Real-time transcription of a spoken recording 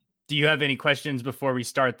Do you have any questions before we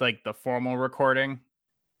start like the formal recording?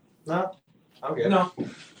 No, I'm good. No.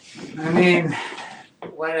 I mean,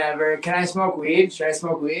 whatever. Can I smoke weed? Should I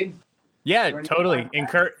smoke weed? Yeah, totally.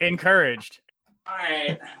 Encouraged. All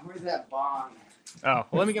right. Where's that bong? Oh,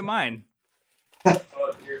 well, let me get mine.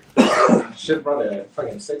 Should have brought a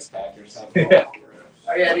fucking 6-pack or something. Oh,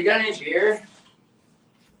 yeah. You got any beer?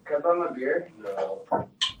 Can I buy my beer? No.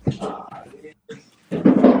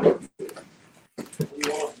 What do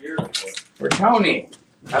you want beer for? For Tony.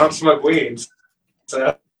 I don't smoke weed.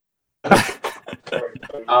 So.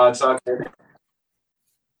 It's not good.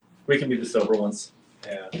 We can be the sober ones.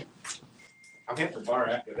 Yeah. I'm hitting the bar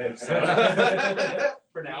after this.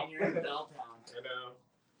 For now. You're in Belltown. I know.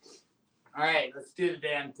 All right. Let's do the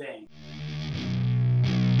damn thing.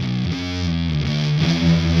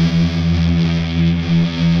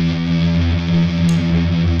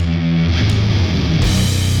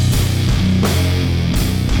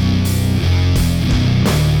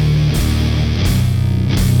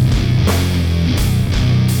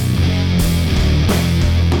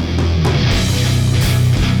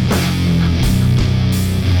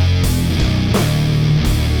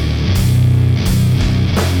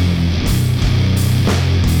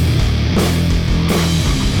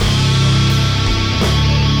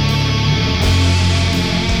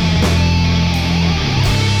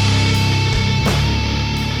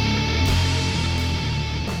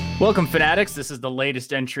 Welcome, fanatics. This is the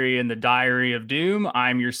latest entry in the Diary of Doom.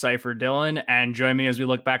 I'm your Cypher Dylan, and join me as we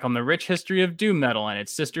look back on the rich history of doom metal and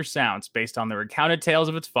its sister sounds based on the recounted tales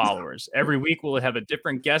of its followers. Every week, we'll have a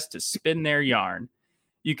different guest to spin their yarn.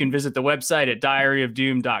 You can visit the website at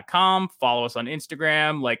diaryofdoom.com, follow us on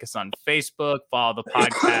Instagram, like us on Facebook, follow the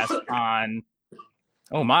podcast on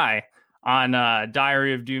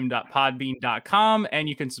diaryofdoom.podbean.com, and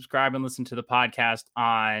you can subscribe and listen to the podcast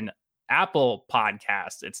on Apple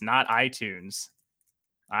Podcasts. It's not iTunes.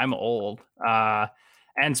 I'm old. And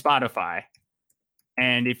Spotify.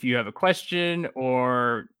 And if you have a question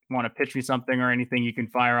or want to pitch me something or anything, you can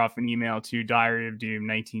fire off an email to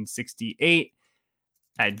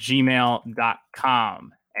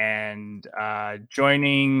diaryofdoom1968@gmail.com. And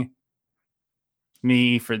joining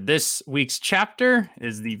me for this week's chapter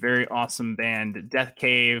is the very awesome band Death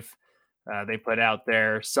Cave. They put out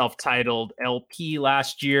their self-titled LP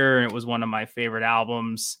last year, and it was one of my favorite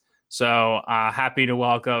albums. So happy to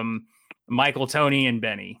welcome Michael, Tony, and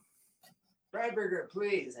Benny. Freiberger,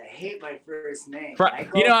 please. I hate my first name.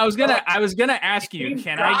 You know, I was gonna ask you.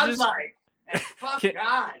 Can I just? Fuck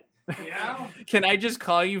God. You know? Can I just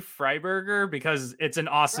call you Freiberger because it's an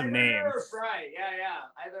awesome name? Or Fry. Yeah.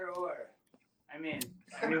 Either or. I mean,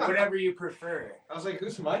 whatever you prefer. I was like,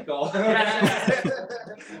 who's Michael?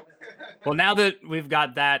 Well, now that we've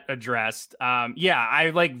got that addressed,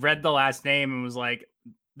 I like read the last name and was like,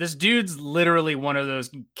 this dude's literally one of those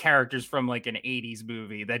characters from like an 80s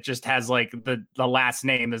movie that just has like the last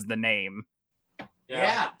name as the name.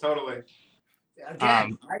 Yeah. Totally.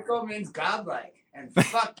 Again, Michael means godlike, and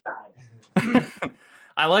fuck God.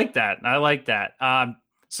 I like that.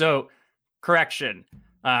 So correction,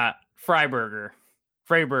 Freiberger,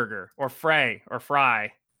 or Frey, or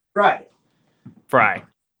Fry. Fry.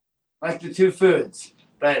 Like the two foods,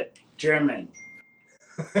 but German.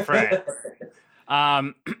 Frey.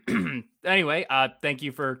 Anyway, thank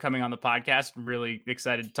you for coming on the podcast. I'm really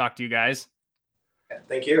excited to talk to you guys.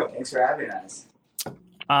 Thank you. Thanks for having us.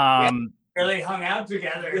 Really hung out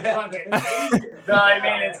together. So, I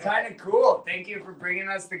mean, it's kind of cool. Thank you for bringing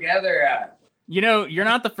us together. You know, you're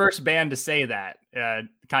not the first band to say that.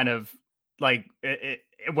 Kind of like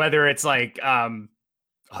whether it's like,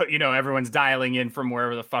 everyone's dialing in from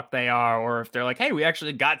wherever the fuck they are, or if they're like, hey, we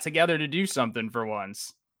actually got together to do something for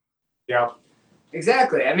once. Yeah.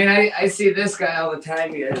 Exactly. I mean, I see this guy all the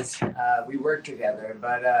time because we work together,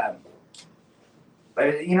 but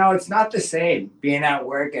it's not the same being at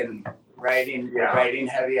work and writing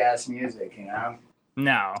heavy ass music, you know?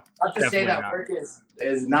 No. Not to say that work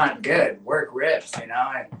is not good. Work rips, you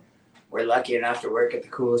know, and we're lucky enough to work at the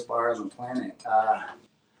coolest bar on the planet.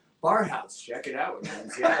 Bar House, check it out, man.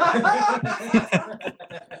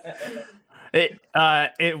 Yeah.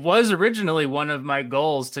 It was originally one of my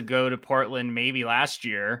goals to go to Portland maybe last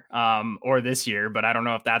year or this year, but I don't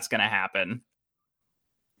know if that's going to happen.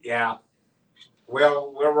 Yeah.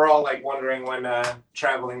 Well, we're all like wondering when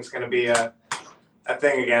traveling is going to be a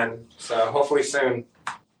thing again. So hopefully soon.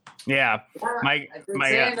 Yeah. I've been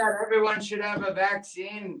saying that everyone should have a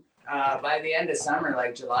vaccine by the end of summer,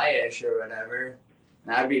 like July-ish or whatever.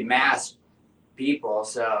 And that'd be mass people.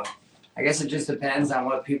 So I guess it just depends on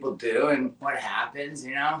what people do and what happens,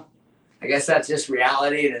 you know? I guess that's just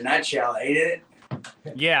reality in a nutshell, ain't it?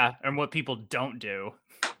 Yeah, and what people don't do.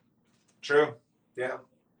 True. Yeah.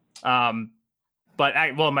 But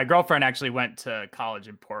my girlfriend actually went to college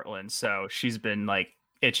in Portland, so she's been like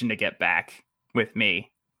itching to get back with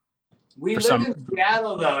me. We live in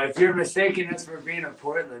Seattle, though. If you're mistaking us for being a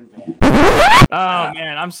Portland fan. Oh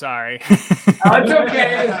man, I'm sorry. Oh, it's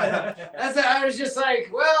okay. I was just like,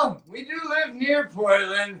 well, we do live near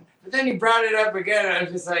Portland. But then he brought it up again. And I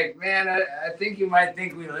was just like, man, I think you might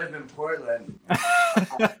think we live in Portland.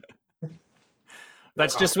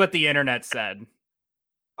 That's just what the internet said.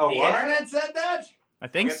 Oh, the what? internet said that? I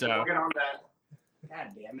think so. We'll get on that. God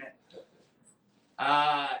damn it.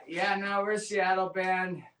 Yeah, no, we're a Seattle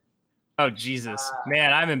band. Oh Jesus,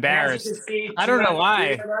 man, I'm embarrassed. See, I don't know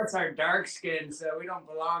why. That's our dark skin, so we don't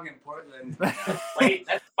belong in Portland.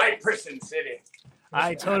 That's white person city.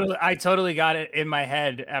 I totally got it in my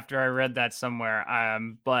head after I read that somewhere.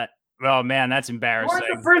 But oh man, that's embarrassing.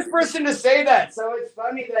 You're the first person to say that, so it's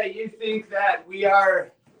funny that you think that we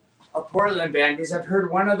are a Portland band, because I've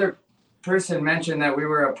heard one other person mention that we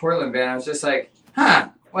were a Portland band. I was just like,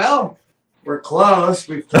 well, we're close.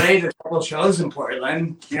 We've played a couple shows in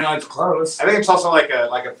Portland. You know, it's close. I think it's also like a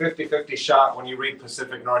 50-50 shot when you read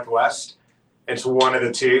Pacific Northwest. It's one of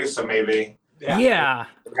the two, so maybe. Yeah.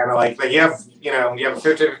 Kind of like you have a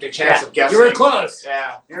 50-50 chance of guessing. You were close.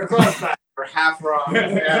 Yeah. You were close. Or half wrong.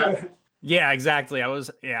 Yeah. Yeah, exactly.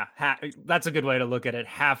 That's a good way to look at it.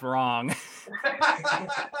 Half wrong.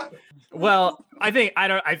 Well,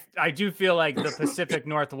 I do feel like the Pacific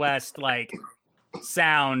Northwest like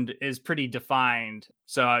sound is pretty defined.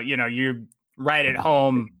 So, you're right at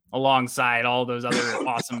home alongside all those other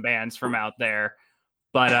awesome bands from out there.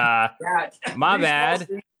 But my bad.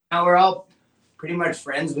 Now we're all pretty much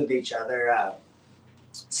friends with each other.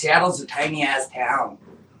 Seattle's a tiny ass town,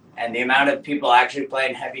 and the amount of people actually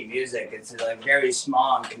playing heavy music, it's a very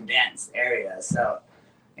small and condensed area. So,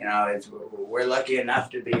 we're lucky enough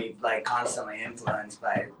to be like constantly influenced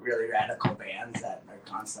by really radical bands that are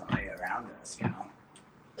constantly around us.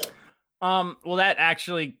 Well, that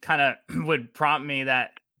actually kind of would prompt me to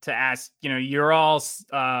ask. You're all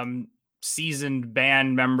seasoned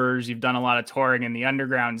band members. You've done a lot of touring in the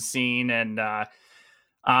underground scene, and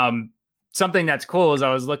something that's cool is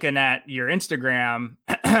I was looking at your Instagram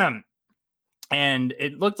and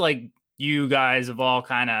it looked like you guys have all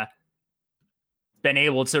kind of been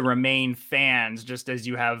able to remain fans just as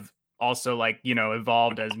you have also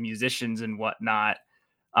evolved as musicians and whatnot.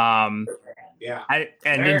 Yeah.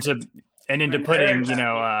 Into putting,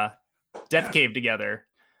 Death Cave together.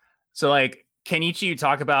 So can each of you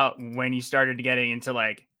talk about when you started getting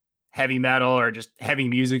into heavy metal or just heavy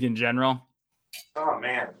music in general? Oh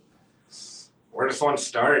man. Where does one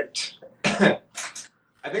start?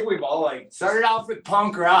 I think we've all started off with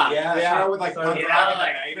punk rock. Yeah. Started with punk rock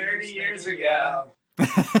 30 years ago.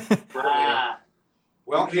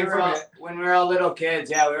 Well, when we were all little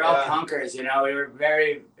kids, we were all punkers. We were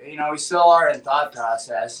very, we still are in thought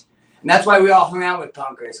process, and that's why we all hung out with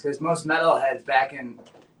punkers, because most metalheads back in,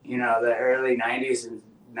 the early '90s and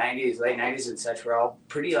late '90s and such were all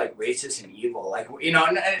pretty racist and evil.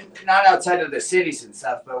 Not outside of the cities and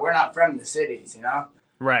stuff, but we're not from the cities,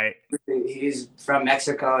 Right. He's from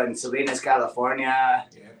Mexico and Salinas, California,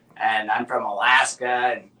 and I'm from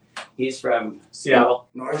Alaska, and he's from Seattle.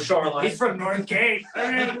 North Shoreline. He's from North Cape.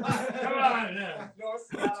 I mean, come on.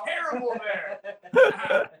 It's terrible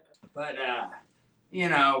there. But,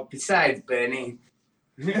 besides Benny.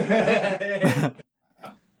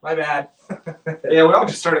 My bad. Yeah, we all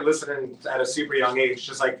just started listening at a super young age,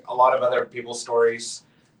 just like a lot of other people's stories.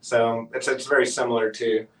 So it's very similar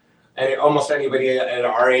to almost anybody at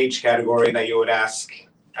our age category that you would ask,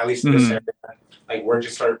 at least in this area. Where'd you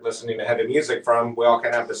start listening to heavy music from? We all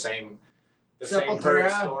kind of have the same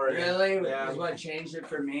birth story. Really? Was what changed it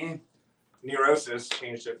for me? Neurosis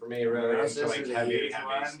changed it for me, really. Neurosis into is heavy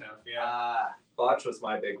one. stuff. Yeah. Botch was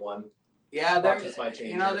my big one. Yeah, there's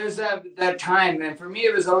that time, and for me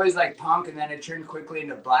it was always punk, and then it turned quickly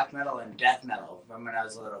into black metal and death metal from when I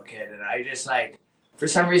was a little kid, and I just for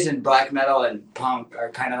some reason black metal and punk are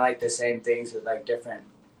kind of the same things with different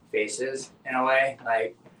faces in a way,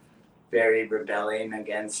 very rebelling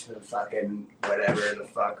against the fucking whatever the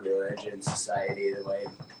fuck religion, society, the way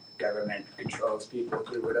government controls people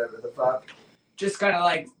through whatever the fuck. Just kind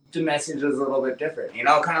of the message is a little bit different, kind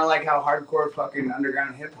of how hardcore fucking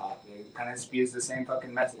underground hip hop, it kind of spews the same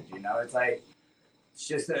fucking message, it's it's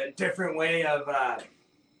just a different way of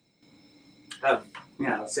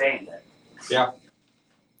saying it. Yeah.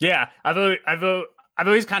 Yeah, I've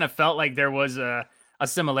always kind of felt like there was a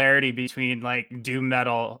similarity between doom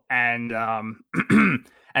metal and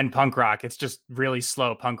and punk rock. It's just really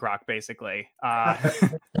slow punk rock, basically.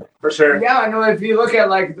 For sure. Yeah, I know. If you look at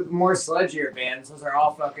like the more sludgier bands, those are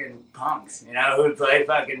all fucking punks, you know, who play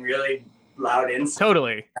fucking really loud instruments.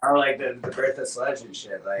 Totally. Or like the Birth of Sludge and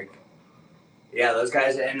shit. Like, yeah, those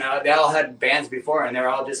guys, and they all had bands before, and they were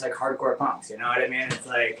all just like hardcore punks. You know what I mean? It's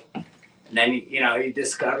like, and then you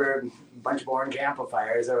discover a bunch of orange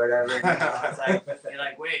amplifiers or whatever. You know? It's like you're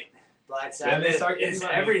like, wait. Black Sabbath is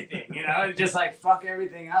everything, you know, just like fuck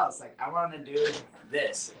everything else. Like, I want to do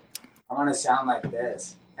this. I want to sound like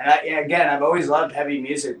this. And again, I've always loved heavy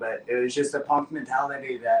music, but it was just a punk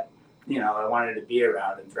mentality that, I wanted to be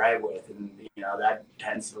around and thrive with. And, that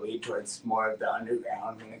tends to lead towards more of the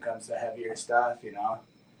underground when it comes to heavier stuff,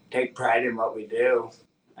 take pride in what we do.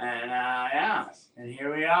 And and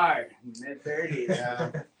here we are,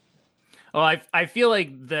 mid-30s. Well, I feel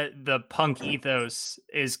like the punk ethos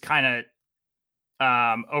is kind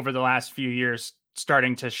of over the last few years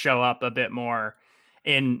starting to show up a bit more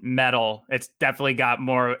in metal. It's definitely got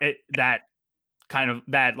more that kind of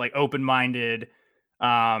that like open-minded,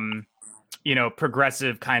 progressive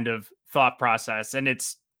kind of thought process, and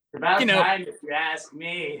it's about time if you ask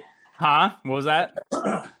me. Huh? What was that?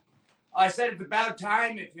 I said it's about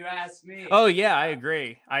time if you ask me. Oh yeah, I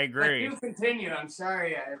agree. But you continue. I'm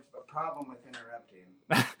sorry, I have a problem with interrupting.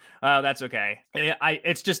 That's okay.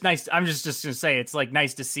 It's just nice. I'm just gonna say it's like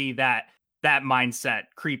nice to see that mindset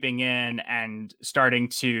creeping in and starting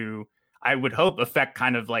to, I would hope, affect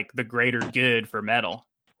kind of like the greater good for metal.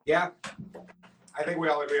 Yeah, I think we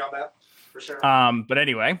all agree on that for sure. But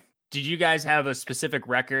anyway, did you guys have a specific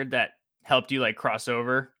record that helped you like cross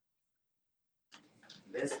over?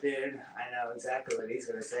 This dude, I know exactly what he's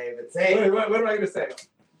gonna say, but say. Wait, what am I gonna say?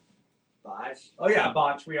 Botch. Oh yeah,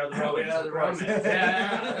 Botch. We are the Romans. We are the Romans.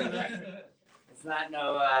 Yeah. It's not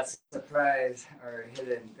no surprise or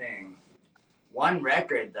hidden thing. One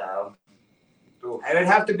record though, it would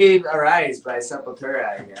have to be Arise by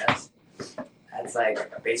Sepultura, I guess. That's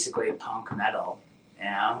like basically punk metal,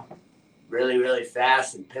 really, really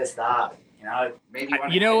fast and pissed off. Maybe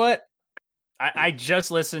what? I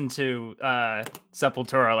just listened to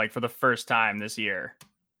Sepultura like for the first time this year.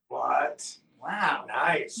 What? Wow.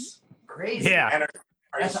 Nice. Crazy. Yeah. And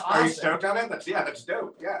are you stoked on it? That's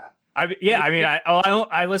dope. Yeah.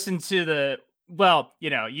 I listened to the. Well,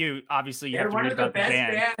 you obviously you have to read about the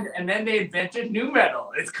band, and then they invented new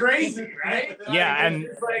metal. It's crazy, right? Yeah, and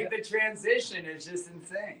it's like the transition is just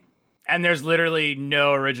insane. And there's literally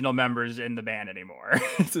no original members in the band anymore.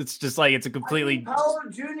 It's just like it's a completely. Paolo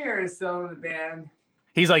Jr. is still in the band.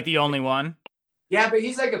 He's like the only one. Yeah, but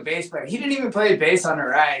he's like a bass player. He didn't even play bass on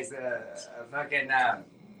Arise. Fucking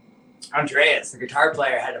Andreas, the guitar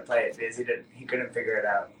player, had to play it because he couldn't figure it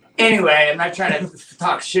out. Anyway, I'm not trying to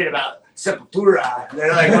talk shit about Sepultura.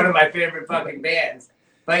 They're like one of my favorite fucking bands.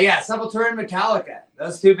 But yeah, Sepultura and Metallica.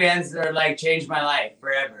 Those two bands are like changed my life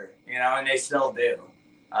forever, and they still do.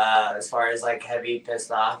 As far as like heavy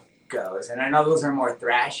pissed off goes. And I know those are more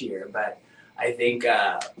thrashier, but I think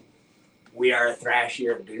we are a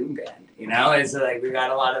thrashier doom band, It's like we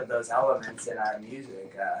got a lot of those elements in our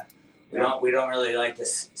music. We don't really like to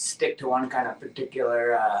stick to one kind of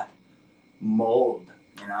particular mold.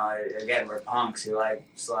 Again, we're punks who like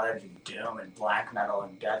sludge and doom and black metal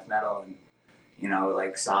and death metal and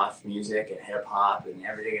like soft music and hip hop and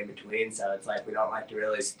everything in between. So it's like we don't like to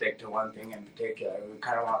really stick to one thing in particular. We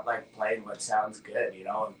kind of want like playing what sounds good,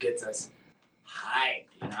 it gets us hyped,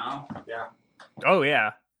 Yeah. Oh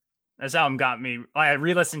yeah, this album got me. I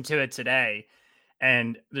re-listened to it today,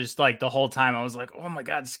 and just like the whole time I was like, oh my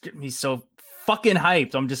god, it's getting me so fucking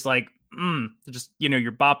hyped. I'm just like,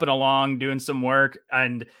 you're bopping along, doing some work,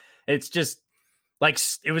 and it's just. Like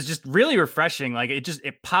it was just really refreshing. Like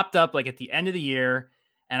it popped up like at the end of the year,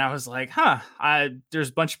 and I was like, there's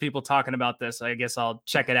a bunch of people talking about this. I guess I'll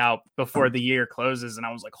check it out before the year closes. And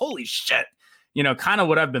I was like, holy shit, kind of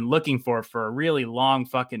what I've been looking for a really long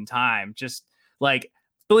fucking time. Just like,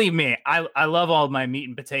 believe me, I love all my meat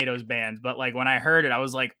and potatoes bands, but like when I heard it, I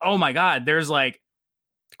was like, oh my God, there's like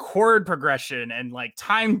chord progression and like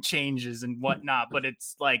time changes and whatnot, but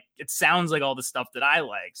it's like, it sounds like all the stuff that I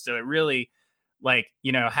like. So it really, like,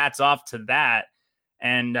 hats off to that.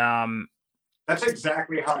 And that's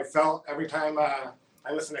exactly how I felt every time I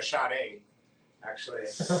listen to Sade, actually.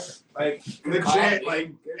 Like legit,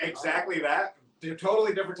 like exactly that. They're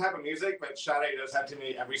totally different type of music, but Sade does that to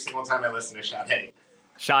me every single time I listen to Sade.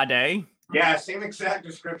 Sade? Yeah, same exact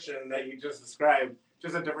description that you just described,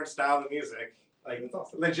 just a different style of music. Like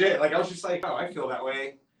legit. Like I was just like, oh, I feel that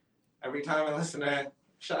way every time I listen to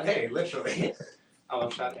Sade, literally. I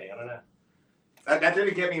love Sade, I don't know. That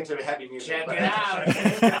didn't get me into heavy music. Check it out.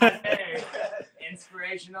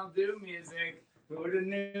 inspirational doom music. Who would have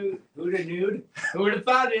knew? Who would have knew? Who would have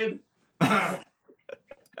thought it? I'm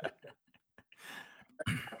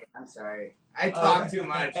sorry. I talk too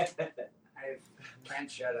much. I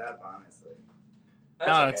can't shut up, honestly.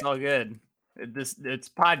 No, it's all good. It's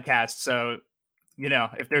podcast, so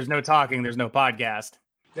if there's no talking, there's no podcast.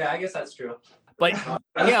 Yeah, I guess that's true. Like,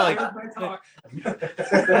 yeah, like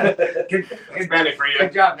It's Benny for you.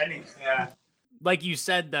 Good job, Benny. Yeah. like you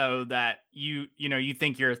said though, that you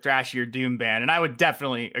think you're a thrashier doom band, and I would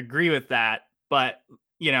definitely agree with that. But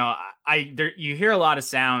you hear a lot of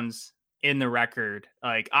sounds in the record,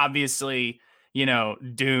 like obviously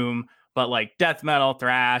doom, but like death metal,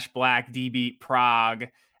 thrash, black, D-beat, prog,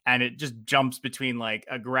 and it just jumps between like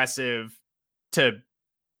aggressive to,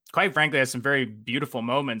 quite frankly, has some very beautiful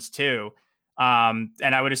moments too. And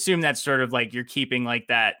I would assume that's sort of like you're keeping like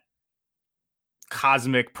that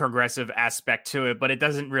cosmic progressive aspect to it, but it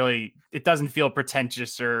doesn't feel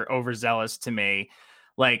pretentious or overzealous to me.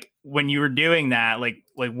 Like when you were doing that, like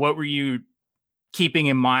what were you keeping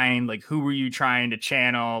in mind? Like who were you trying to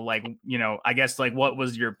channel? Like, I guess like what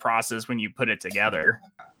was your process when you put it together?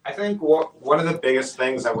 I think one of the biggest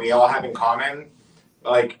things that we all have in common,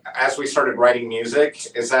 like as we started writing music,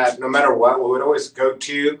 is that no matter what, we would always go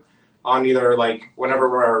to on either like whenever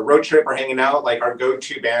we're on a road trip or hanging out, like our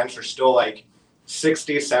go-to bands are still like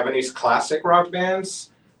 60s, 70s classic rock bands.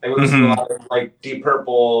 Like we listen to a lot of like Deep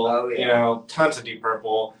Purple, tons of Deep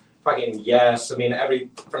Purple, fucking Yes. I mean,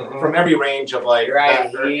 from every range of like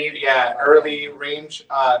early range.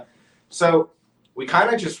 So we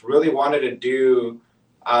kind of just really wanted to do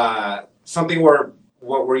something where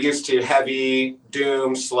what we're used to, heavy,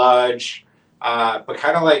 doom, sludge, but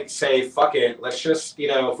kind of like say, fuck it, let's just,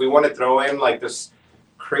 if we want to throw in like this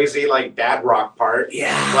crazy like dad rock part,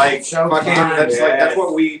 like so fucking fun, that's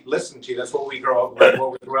what we listen to, that's what we grew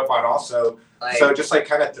up on also. So just like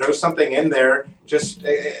kind of throw something in there, just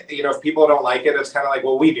if people don't like it, it's kind of like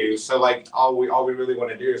what we do. So like all we really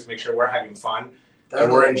want to do is make sure we're having fun. And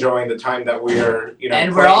we're enjoying the time that we are,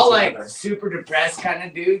 and we're all like super depressed kind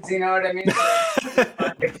of dudes, you know what I mean?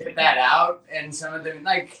 To get that out, and some of them,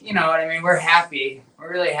 like, you know what I mean? We're happy. We're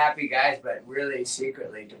really happy guys, but really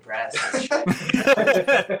secretly depressed. I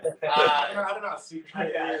don't know how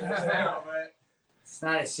secret it is now, but it's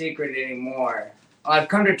not a secret anymore. I've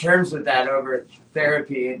come to terms with that over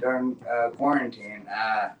therapy during quarantine.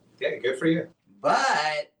 Yeah, good for you.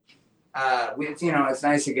 But it's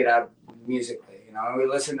nice to get out musically. We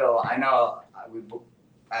listen to,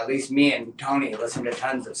 at least me and Tony listen to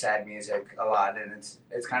tons of sad music a lot, and it's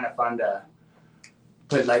kind of fun to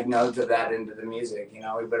put like notes of that into the music. We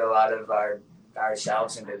put a lot of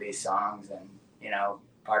ourselves into these songs, and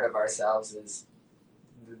part of ourselves is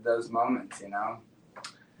those moments.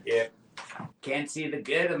 Yeah. Can't see the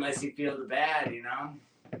good unless you feel the bad.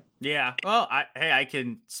 Yeah. Well, I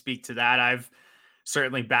can speak to that. I've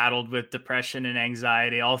certainly battled with depression and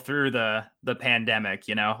anxiety all through the pandemic.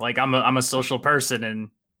 Like I'm a social person,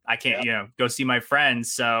 and I can't go see my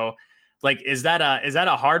friends. So like, is that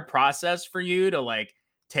a hard process for you to like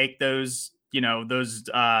take those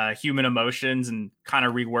human emotions and kind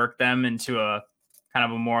of rework them into a kind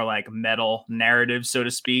of a more like metal narrative, so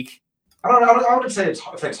to speak? I would say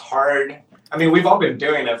it's hard. I mean, we've all been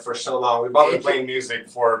doing it for so long. We've all been playing music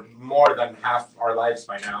for more than half our lives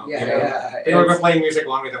by now. We've been playing music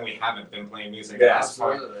longer than we haven't been playing music. Yeah,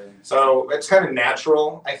 absolutely. So it's kind of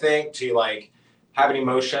natural, I think, to like have an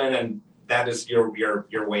emotion, and that is your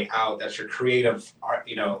way out. That's your creative art,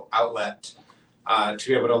 outlet, to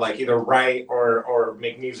be able to like either write or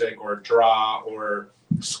make music or draw or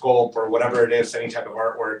sculpt or whatever it is, any type of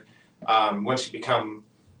artwork. Once you become,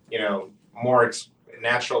 more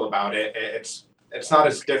natural about it, it's not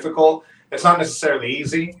as difficult. It's not necessarily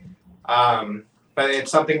easy, but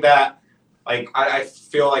it's something that like I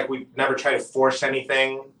feel like we never try to force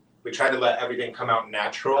anything. We try to let everything come out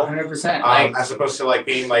natural. 100%. As opposed to like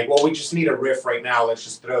being like, well, we just need a riff right now, let's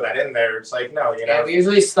just throw that in there. It's like, no, Yeah, we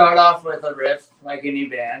usually start off with a riff like any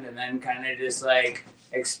band, and then kind of just like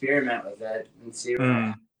experiment with it and see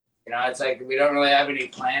what it's like. We don't really have any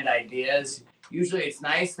planned ideas. Usually it's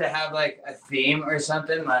nice to have like a theme or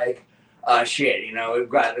something, like we've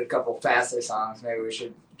got a couple faster songs, maybe we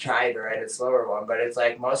should try to write a slower one. But it's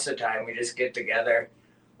like most of the time we just get together,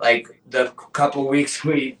 like the couple weeks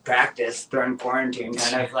we practiced during quarantine,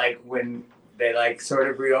 kind of like when they like sort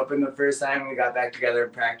of reopened the first time, we got back together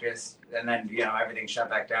and practiced, and then everything shut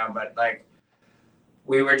back down. But like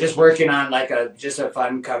we were just working on like just a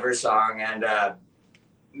fun cover song, and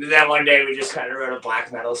then one day we just kind of wrote a black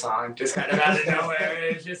metal song, just kind of out of nowhere.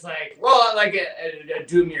 It's just like, well, like a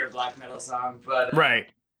doomier black metal song, but right.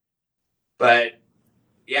 But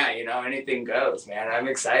yeah, you know, anything goes, man. I'm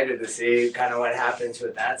excited to see kind of what happens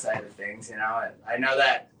with that side of things, you know. And I know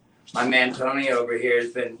that my man Tony over here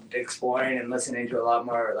has been exploring and listening to a lot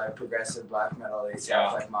more like progressive black metal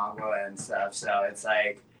stuff, like Mongo and stuff. So it's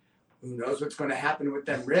like, who knows what's going to happen with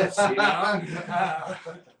them riffs, you know?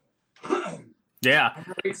 Yeah. I'm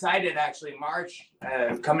really excited, actually. March,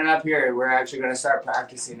 coming up here, we're actually going to start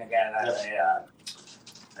practicing again at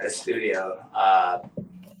a studio,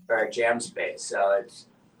 or a jam space. So it's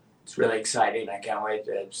really exciting. I can't wait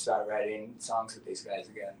to start writing songs with these guys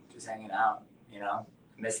again, just hanging out, you know.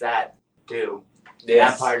 Miss that too.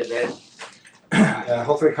 That part of it. Yeah,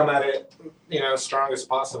 hopefully come at it, you know, strong as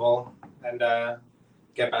possible, and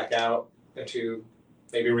get back out into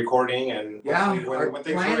maybe recording and our when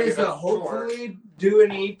things plan really is get to up hopefully do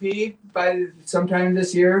an EP by sometime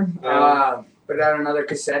this year. Put out another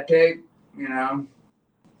cassette tape, you know.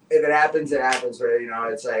 If it happens, it happens. But you know,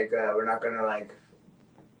 it's like we're not gonna like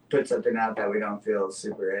put something out that we don't feel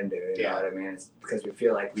super into. You know what I mean? It's because we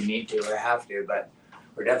feel like we need to or have to, but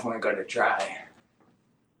we're definitely going to try.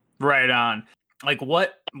 Right on. Like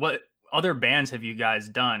what other bands have you guys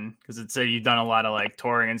done? Because it said you've done a lot of like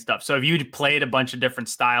touring and stuff. So have you played a bunch of different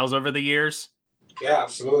styles over the years? Yeah,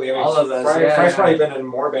 absolutely. I mean, all of us. Frank's probably been in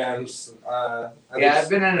more bands. I've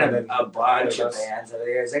been in a bunch of bands over the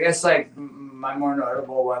years. I guess like my more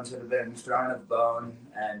notable ones would have been Throne of Bone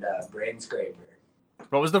and Brain Scraper.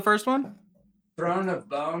 What was the first one? Throne of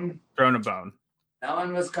Bone. Throne of Bone. That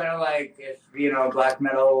one was kind of like if, you know, black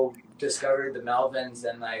metal discovered the Melvins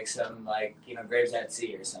and like some like, you know, Graves at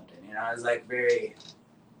Sea or something. You know, it was like it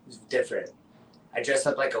was different. I dressed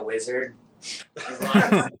up like a wizard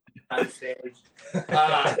on stage.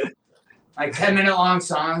 Like 10-minute long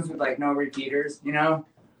songs with like no repeaters, you know,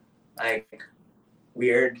 like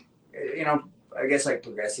weird, you know, I guess like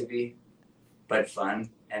progressive-y, but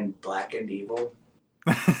fun and black and evil.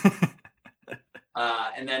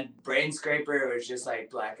 And then Brain Scraper was just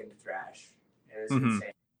like black and thrash. It was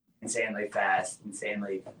insane, insanely fast,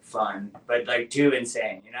 insanely fun, but like too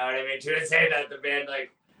insane. You know what I mean? Too insane that the band,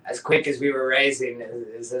 like, as quick as we were raising,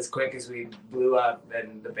 is as quick as we blew up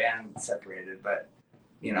and the band separated. But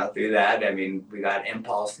you know, through that, I mean, we got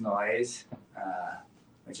Impulse Noise,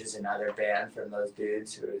 which is another band from those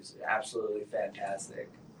dudes who is absolutely fantastic.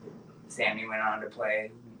 Sammy went on to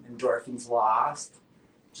play Endorphins Lost,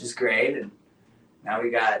 which is great, and now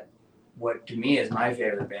we got what to me is my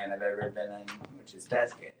favorite band I've ever been in, which is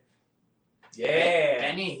Death Cave. Yeah.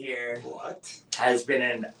 Benny here has been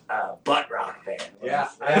in a butt rock band.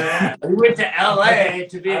 Yeah. We went to LA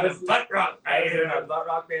to be in a butt rock band. I was in a butt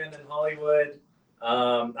rock band in Hollywood.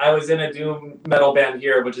 I was in a doom metal band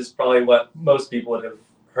here, which is probably what most people would have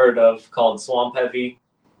heard of, called Swamp Heavy.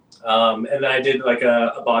 And then I did like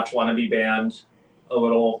a botch wannabe band a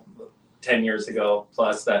little 10 years ago,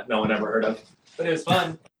 plus that no one ever heard of. But it was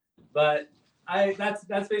fun. But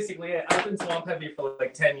that's basically it. I've been Swamp Heavy for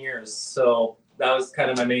like 10 years, so that was kind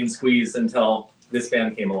of my main squeeze until this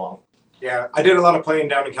band came along. Yeah, I did a lot of playing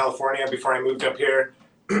down in California before I moved up here.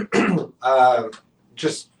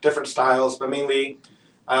 Just different styles, but mainly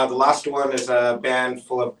the last one is a band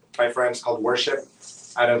full of my friends called Worship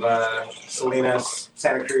out of Salinas,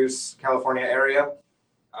 Santa Cruz, California area.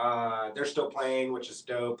 They're still playing, which is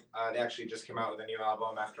dope. They actually just came out with a new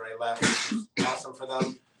album after I left, which is awesome for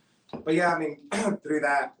them. But yeah, I mean, through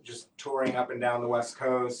that, just touring up and down the West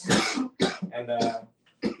Coast, and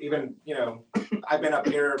even, you know, I've been up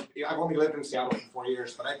here. I've only lived in Seattle for 4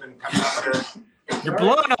 years, but I've been coming up here. You're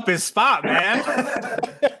blowing up his spot, man.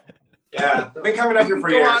 Yeah, I've been coming up here for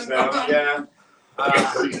years now. Yeah,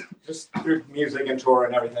 just through music and tour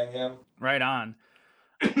and everything. Yeah. Right on.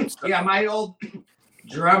 Yeah, my old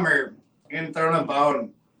drummer in Throne of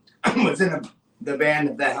Bone was in the band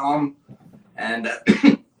at the Helm, and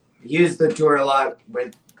he used to tour a lot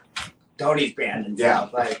with Tony's band and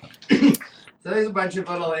stuff. Like, so there's a bunch of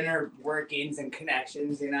little inner workings and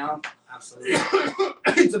connections, you know. Absolutely.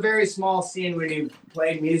 It's a very small scene when you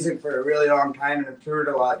play music for a really long time and have toured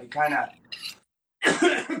a lot. You kind of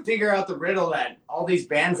figure out the riddle that all these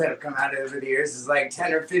bands that have come out over the years is like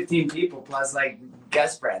 10 or 15 people plus like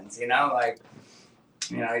guest friends, you know, like,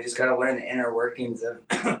 you know, you just got to learn the inner workings of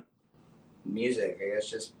music. I guess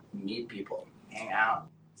just meet people, hang out.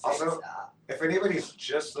 Also, if anybody's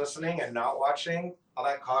just listening and not watching, all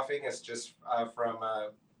that coughing is just from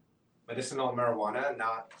medicinal marijuana,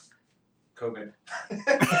 not COVID.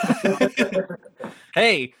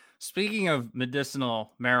 Hey, speaking of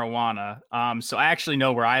medicinal marijuana, so I actually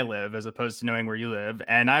know where I live as opposed to knowing where you live,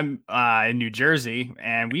 and I'm in New Jersey,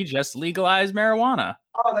 and we just legalized marijuana.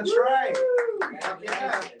 Oh, that's right.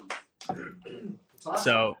 Yeah. Awesome.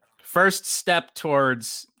 So first step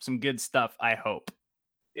towards some good stuff, I hope.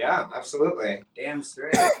 Yeah, absolutely. Damn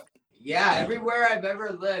straight. Yeah, everywhere I've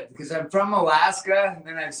ever lived, because I'm from Alaska, and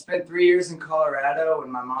then I've spent 3 years in Colorado when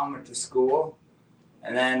my mom went to school,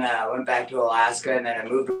 and then went back to Alaska, and then I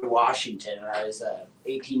moved to Washington when I was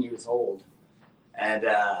 18 years old, and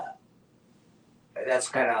that's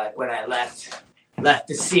kind of like when I left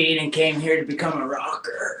the scene and came here to become a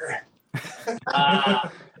rocker.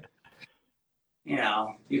 You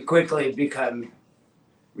know, you quickly become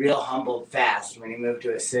real humbled fast when you move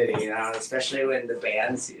to a city, you know, especially when the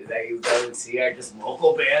bands that you go and see are just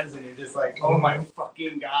local bands, and you're just like, oh my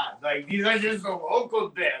fucking God, like these are just the local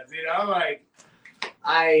bands, you know, like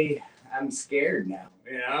I'm scared now,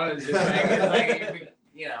 you know, it's just like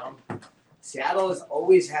you know, Seattle has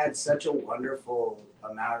always had such a wonderful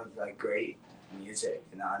amount of like great music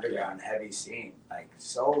in the underground heavy scene, like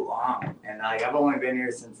so long, and like I've only been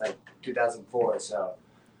here since like 2004, so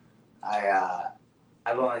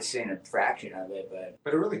I've only seen a fraction of it,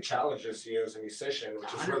 But it really challenges you as a musician,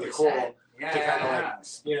 which is really 100%. cool. Yeah, To kind of yeah. like,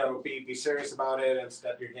 you know, be serious about it and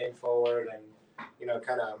step your game forward, and you know,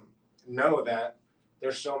 kind of know that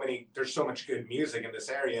there's so much good music in this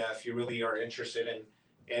area. If you really are interested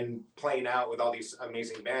in playing out with all these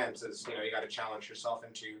amazing bands, is, you know, you got to challenge yourself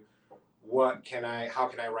into how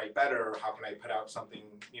can I write better, or how can I put out something,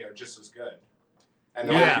 you know, just as good. And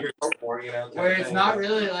the Yeah. way you go for, you know, kind Where of it's thing. not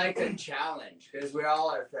really like a challenge, because we all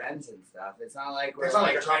are friends and stuff. It's not like we're It's not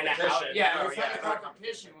like a trying to competition. yeah, No, it's yeah, not a it's not a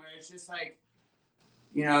competition where it's just like,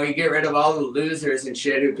 you know, you get rid of all the losers and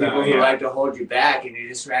shit, who people No, who yeah. like to hold you back, and you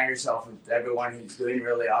just surround yourself with everyone who's doing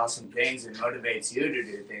really awesome things and motivates you to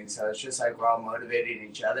do things. So it's just like we're all motivating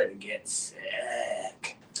each other to get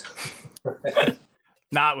sick.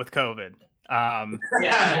 Not with COVID.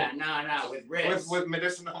 Yeah, no, with Rich. with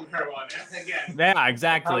medicinal marijuana again. Yeah,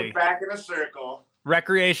 exactly. Comes back in a circle.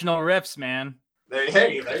 Recreational riffs, man. There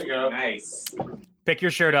you go. Nice. Pick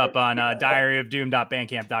your shirt up on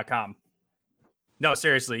diaryofdoom.bandcamp.com. No,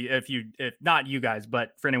 seriously, if not you guys,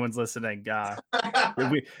 but for anyone's listening,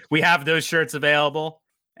 we have those shirts available,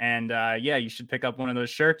 and yeah, you should pick up one of those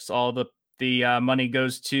shirts. All the money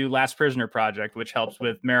goes to Last Prisoner Project, which helps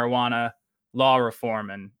with marijuana law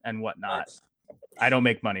reform and whatnot. Nice. I don't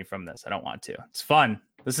make money from this. I don't want to. It's fun.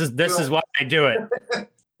 This is why I do it,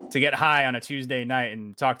 to get high on a Tuesday night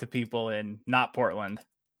and talk to people in not Portland.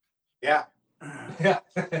 Yeah. Yeah.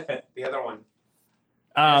 The other one.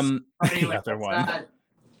 The other one.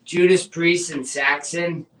 Judas Priest and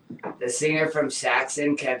Saxon, the singer from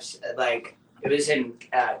Saxon kept like, it was in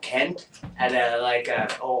Kent at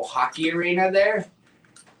a old hockey arena there,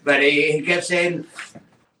 but he kept saying,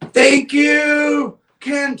 "Thank you,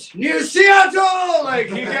 Kent, New Seattle." Like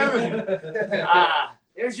he kept,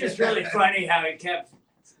 it was just really funny how he kept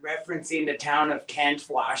referencing the town of Kent,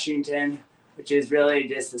 Washington, which is really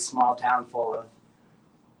just a small town full of,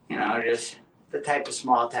 you know, just the type of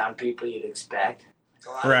small town people you'd expect. A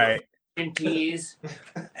lot Right. of teas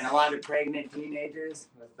and a lot of pregnant teenagers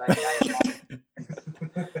with like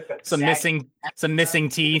Some missing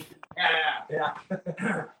teeth. Yeah.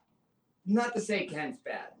 Not to say Kent's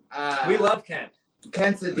bad. We love Kent.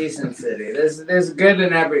 Kent's a decent city. There's good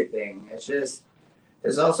in everything. It's just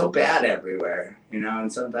there's also bad everywhere, you know,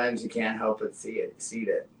 and sometimes you can't help but see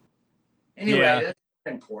it. Anyway, Yeah. that's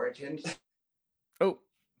important. Oh,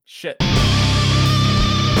 shit.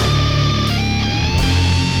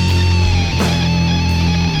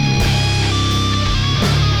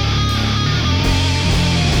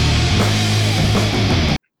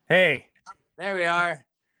 Hey. There we are.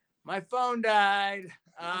 My phone died.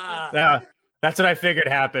 Yeah, that's what I figured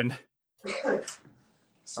happened.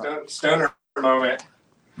 Stoner moment.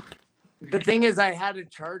 The thing is, I had a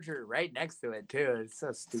charger right next to it too. It's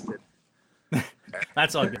so stupid.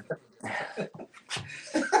 That's all good.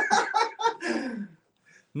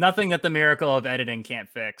 Nothing that the miracle of editing can't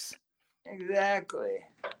fix. Exactly.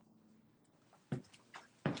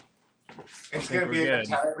 It's think gonna be we're an good.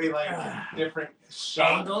 entirely different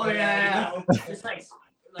shot. Angle, yeah. Just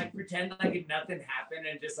like pretend like nothing happened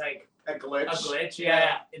and just like A glitch. a glitch.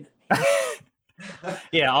 Yeah.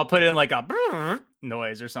 Yeah, I'll put in like a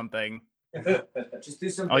noise or something. Just do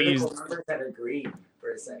some I'll vertical use- numbers that are green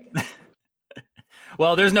for a second.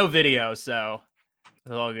 Well, there's no video, so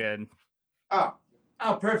it's all good. Oh,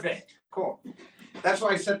 Oh, perfect. cool. That's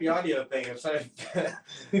why I set the audio thing. I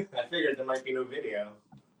figured there might be no video.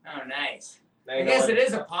 Oh, nice. Now I you know guess what- it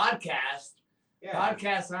is a podcast. Yeah.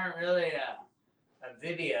 Podcasts aren't really a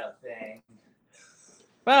video thing.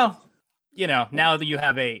 Well, you know, now that you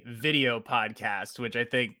have a video podcast, which I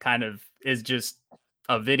think kind of is just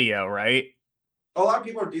a video, right? A lot of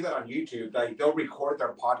people do that on YouTube. Like they'll record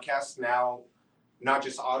their podcasts now, not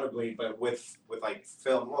just audibly, but with like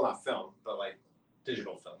film. Well, not film, but like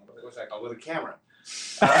digital film. What's that called? With a camera.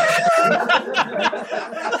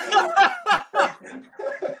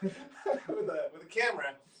 with a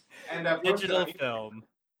camera and Digital film.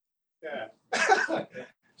 Yeah.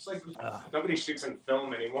 It's like nobody shoots in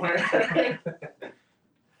film anymore.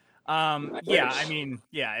 Yeah, I mean,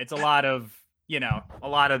 yeah, it's a lot of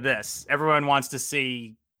this. Everyone wants to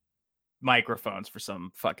see microphones for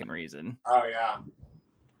some fucking reason. Oh yeah.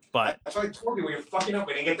 But that's why I told you we were fucking up.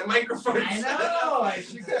 We didn't get the microphone. I know. I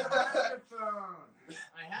should get a microphone.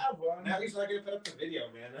 I have one. Now he's not gonna put up the video,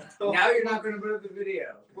 man. Now you're not gonna put up the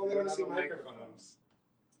video. Well, we want to see microphones.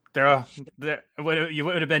 You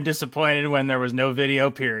would have been disappointed when there was no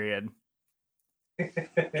video. Period.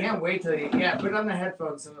 Can't wait till you. Yeah, put on the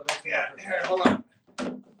headphones so that. Yeah. Here, hold on. I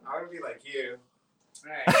want to be like you.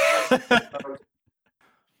 All right.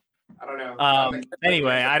 I don't know.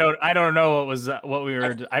 Anyway, I don't know what we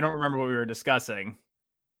were. I don't remember what we were discussing.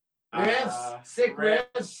 Riffs, sick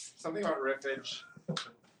riffs. Something about riffage.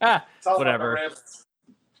 It's all whatever. About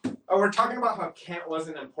the riffs. Oh, we're talking about how Kent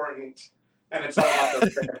wasn't important, and it's all about the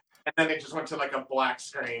riff. And then it just went to like a black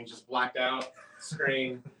screen, just blacked out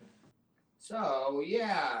screen. So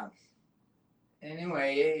yeah.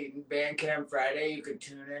 Anyway, Bandcamp Friday, you could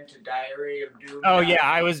tune in to Diary of Doom. Oh yeah,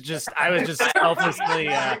 I was just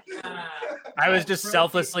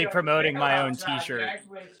selflessly, promoting my own T-shirt.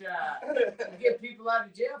 Which get people out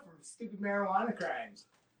of jail for stupid marijuana crimes.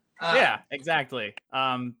 Yeah, exactly.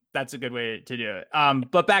 That's a good way to do it.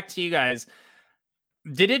 But back to you guys.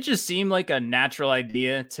 Did it just seem like a natural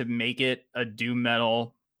idea to make it a doom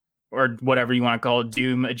metal or whatever you want to call it,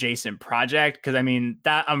 doom adjacent project? Because I mean,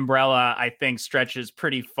 that umbrella, I think, stretches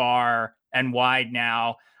pretty far and wide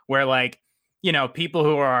now, where like, people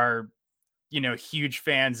who are, huge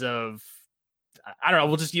fans of, I don't know,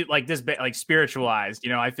 we'll just use like this, like spiritualized,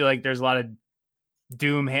 I feel like there's a lot of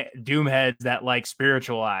doom heads that like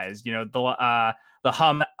spiritualized, the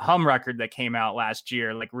hum record that came out last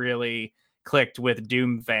year, like really clicked with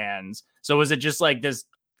doom fans. So was it just like this,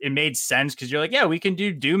 it made sense because you're like, yeah, we can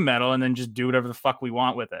do doom metal and then just do whatever the fuck we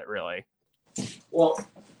want with it, really? Well,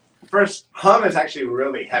 first, Hum is actually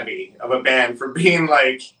really heavy of a band for being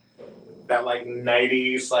like that, like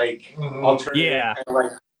 90s, like alternative, yeah, kind of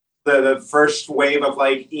like the first wave of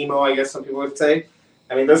like emo, I guess some people would say.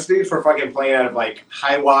 I mean, those dudes were fucking playing out of like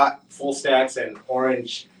high watt full stacks and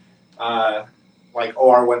orange, like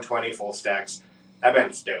OR 120 full stacks. That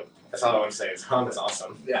band's dope. That's all I want to say. Is Hum is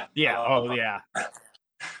awesome. Yeah. Yeah. Oh yeah.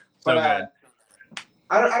 But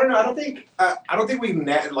I don't know. I don't think we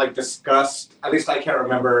like discussed. At least I can't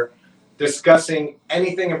remember discussing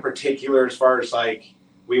anything in particular as far as like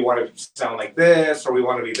we want to sound like this or we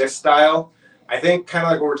want to be this style. I think kind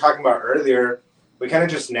of like what we were talking about earlier. We kind of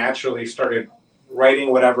just naturally started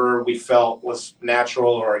writing whatever we felt was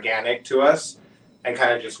natural or organic to us, and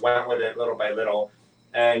kind of just went with it little by little.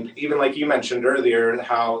 And even like you mentioned earlier,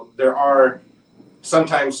 how there are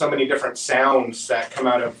sometimes so many different sounds that come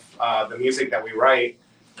out of the music that we write.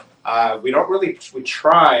 We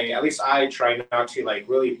try, at least I try not to like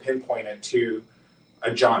really pinpoint it to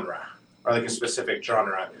a genre or like a specific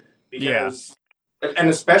genre. Because, and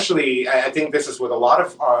especially, I think this is with a lot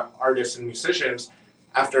of artists and musicians,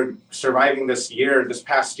 after surviving this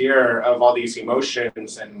past year of all these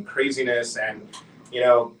emotions and craziness and,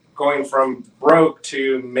 going from broke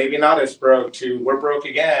to maybe not as broke to we're broke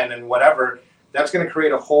again and whatever, that's going to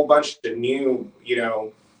create a whole bunch of new,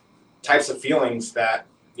 types of feelings that,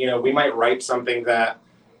 we might write something that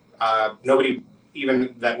we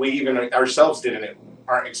even ourselves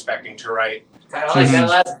aren't expecting to write. Kind of like that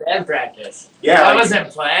last band practice. Yeah. That wasn't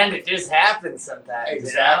planned. It just happens sometimes.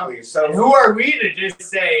 Exactly. So and who are we to just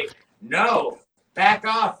say, no, back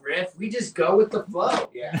off, riff? We just go with the flow.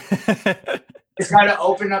 Yeah. Just try to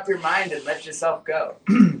open up your mind and let yourself go.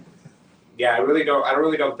 Yeah, I really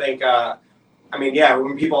don't think,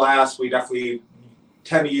 when people ask, we definitely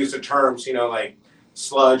tend to use the terms, like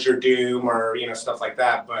sludge or doom or, stuff like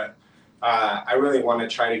that. But I really want to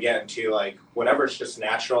try to get into like whatever's just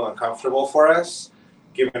natural and comfortable for us,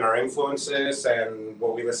 given our influences and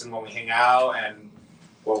what we listen when we hang out and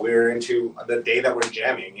what we're into the day that we're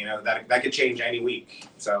jamming, that could change any week.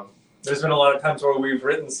 So there's been a lot of times where we've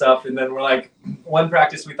written stuff and then we're like, one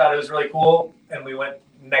practice we thought it was really cool and we went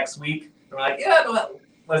next week and we're like, yeah, no,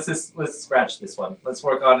 let's scratch this one. Let's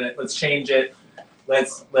work on it. Let's change it.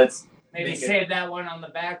 Let's maybe save that one on the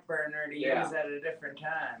back burner to use at a different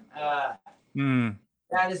time.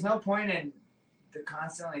 Yeah, there's no point in to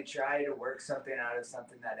constantly try to work something out of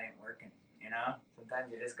something that ain't working.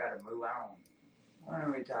 Sometimes you just got to move on. What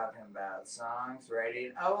are we talking about? Songs,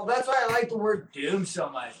 writing. Oh, well, that's why I like the word doom so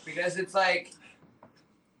much, because it's like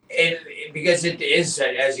because it is,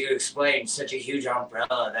 as you explained, such a huge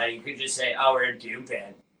umbrella that you could just say, "Oh, we're a doom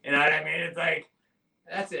band." You know what I mean? It's like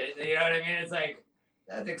that's it. You know what I mean? It's like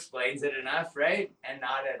that explains it enough, right? And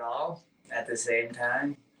not at all at the same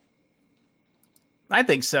time. I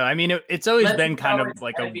think so. I mean, it's always been kind of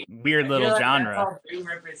like heavy. A weird little genre. That's all doom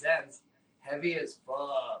represents. Heavy as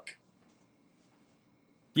fuck.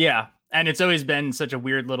 Yeah, and it's always been such a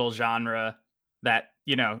weird little genre that,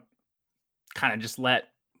 you know, kind of just let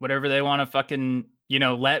whatever they want to fucking, you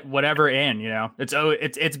know, let whatever in, you know.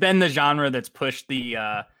 It's been the genre that's pushed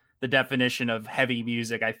the definition of heavy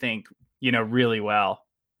music, I think, you know, really well.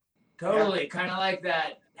 Totally, kind of like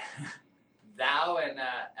that Thou and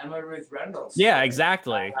Emma Ruth Rundle. Yeah,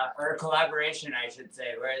 exactly. Or collaboration, I should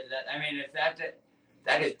say. Where that, I mean, if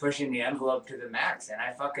that is pushing the envelope to the max, and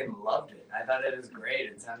I fucking loved it. I thought it was great.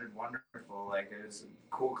 It sounded wonderful. Like, it was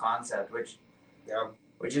a cool concept, which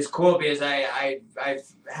is cool because I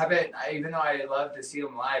haven't, even though I love to see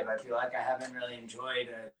them live, I feel like I haven't really enjoyed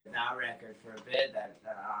a Now record for a bit that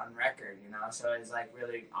on record, you know. So it's like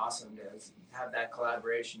really awesome to have that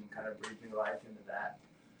collaboration kind of breathe new life into that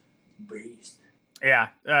beast. Yeah,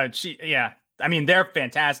 I mean, they're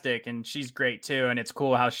fantastic, and she's great too. And it's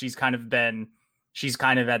cool how she's kind of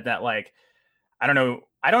at that, like, I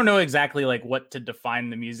don't know exactly like what to define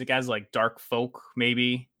the music as, like dark folk,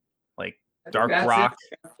 maybe like dark rock.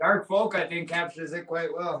 Dark folk, I think, captures it quite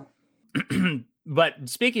well. But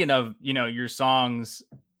speaking of, you know, your songs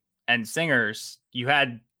and singers, you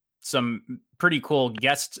had some pretty cool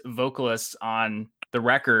guest vocalists on the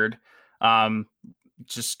record.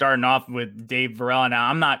 Just starting off with Dave Varela. Now,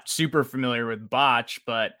 I'm not super familiar with Botch,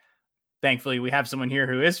 but thankfully we have someone here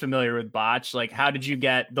who is familiar with Botch. Like, how did you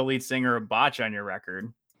get the lead singer of Botch on your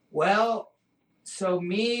record? Well, so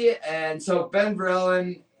Ben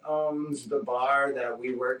Varela owns the bar that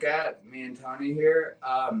we work at, me and Tony here.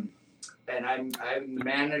 And I'm the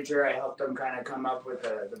manager. I helped them kind of come up with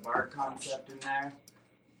the bar concept in there.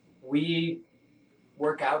 We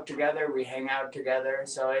work out together, we hang out together.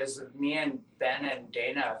 So it's me and Ben and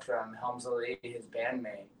Dana from Helmsley, his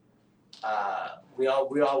bandmate. We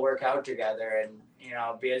all work out together, and you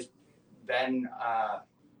know, because Ben,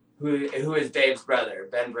 who is Dave's brother,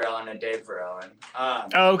 Ben Varela and Dave Varela.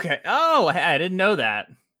 Okay. Oh, I didn't know that.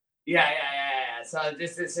 Yeah. So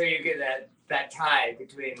this is so you get that tie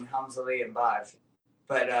between Helmsley and Botch.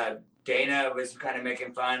 But Dana was kind of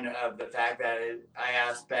making fun of the fact that I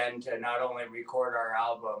asked Ben to not only record our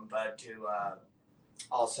album, but to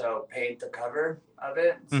also paint the cover of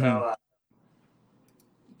it. Mm-hmm. So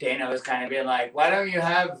Dana was kind of being like, why don't you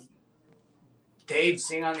have Dave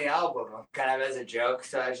sing on the album? Kind of as a joke.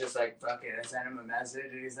 So I was just like, fuck it. I sent him a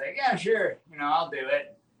message and he's like, yeah, sure. You know, I'll do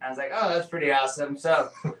it. And I was like, oh, that's pretty awesome. So,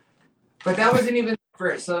 but that wasn't even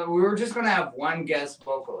first. So we were just going to have one guest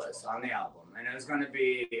vocalist on the album. And it was going to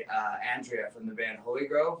be Andrea from the band Holy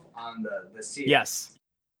Grove on the seat. Yes.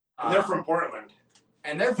 They're from Portland.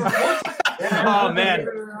 And they're from Portland. Oh, man.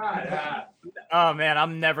 Oh, man,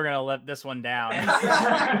 I'm never going to let this one down.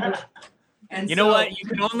 And you know what? You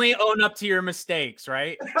can only own up to your mistakes,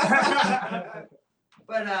 right?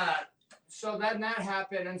 But so then that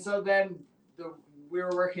happened. And so then we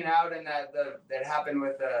were working out, and that happened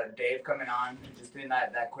with Dave coming on, just doing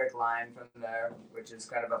that quick line from there, which is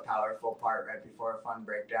kind of a powerful part right before a fun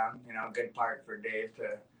breakdown. You know, good part for Dave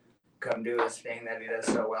to come do his thing that he does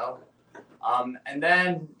so well. And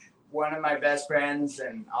then one of my best friends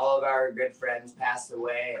and all of our good friends passed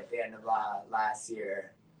away at the end of last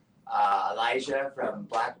year. Elijah from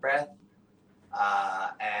Black Breath,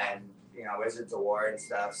 and you know, Wizards of War and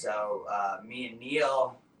stuff. So me and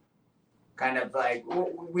Neil kind of like,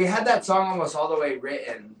 we had that song almost all the way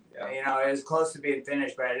written. Yeah. You know, it was close to being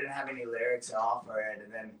finished, but I didn't have any lyrics at all for it.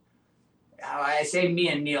 And then I say me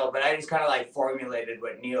and Neil, but I just kind of like formulated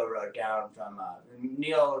what Neil wrote down from,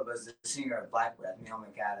 Neil was the singer of Black Breath, Neil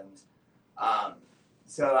McAdams.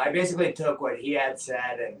 So I basically took what he had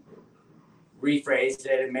said and rephrased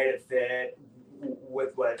it and made it fit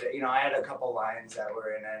with what, you know, I had a couple lines that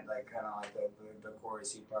were in it, like kind of like the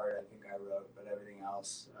chorusy part I think I wrote, but everything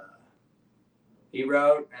else he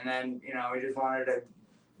wrote. And then, you know, we just wanted to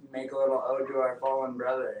make a little ode to our fallen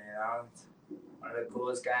brother, you know. It's one of the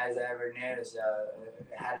coolest guys I ever knew, so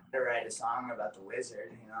I had to write a song about the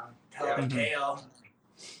wizard, you know, tell a tale.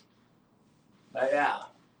 But yeah,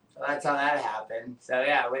 so that's how that happened. So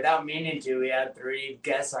yeah, without meaning to, we had 3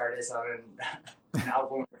 guest artists on an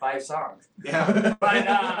album with 5 songs. Yeah. But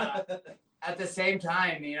at the same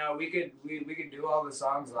time, you know, we could do all the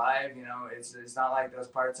songs live. You know, it's not like those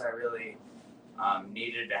parts are really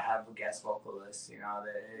needed to have a guest vocalist. You know,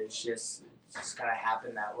 that it's just kind of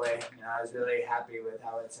happened that way. You know, I was really happy with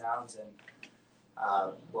how it sounds and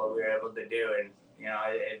what we were able to do. And you know,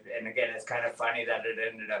 and again, it's kind of funny that it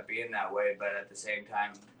ended up being that way, but at the same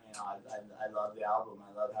time, you know, I love the album.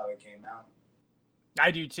 I love how it came out.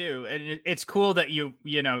 I do too. And it's cool that you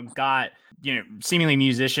know, got, you know, seemingly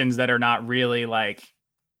musicians that are not really like,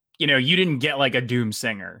 you know, you didn't get like a doom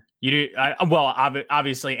singer. You do well,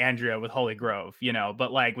 obviously Andrea with Holy Grove, you know,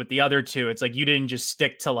 but like with the other two, it's like you didn't just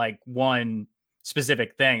stick to like one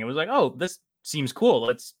specific thing. It was like, oh, this seems cool.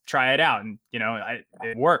 Let's try it out, and you know,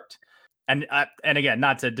 it worked. And again,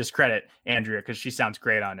 not to discredit Andrea because she sounds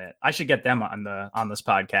great on it. I should get them on this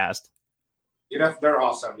podcast. They're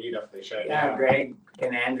awesome. You definitely should. Yeah, Greg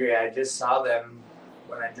and Andrea. I just saw them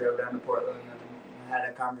when I drove down to Portland and had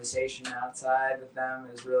a conversation outside with them.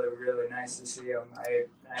 It was really, really nice to see them. I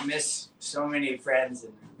miss so many friends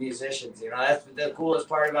and musicians. You know, that's the coolest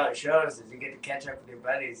part about shows is you get to catch up with your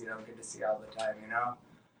buddies you don't get to see all the time. You know,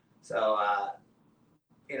 so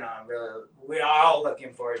you know, we're all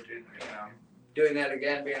looking forward to doing that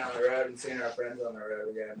again, being on the road and seeing our friends on the road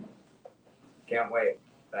again. Can't wait.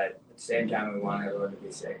 But at the same time, we want everyone to be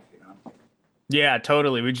safe, you know? Yeah,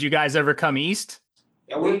 totally. Would you guys ever come east?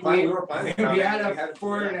 Yeah, we were planning. We had a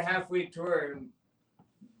 4.5 week tour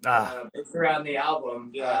around the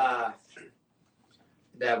album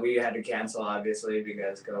that we had to cancel, obviously,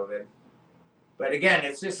 because COVID. But again,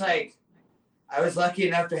 it's just like, I was lucky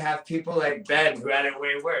enough to have people like Ben who had it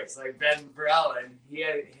way worse, like Ben Burrell, and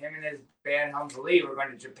him and his band Humble were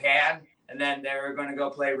going to Japan, and then they were going to go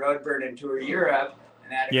play Roadburn and tour Europe.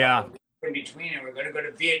 Yeah. In between, and we're going to go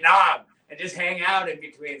to Vietnam and just hang out in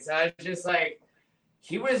between. So it's just like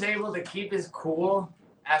he was able to keep his cool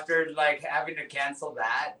after like having to cancel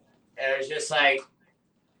that. And it was just like,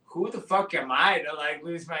 who the fuck am I to like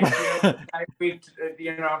lose my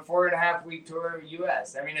 4.5 week tour of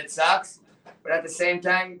US? I mean, it sucks, but at the same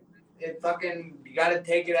time, you got to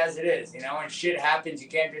take it as it is. You know, when shit happens, you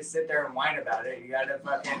can't just sit there and whine about it. You got to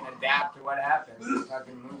fucking adapt to what happens and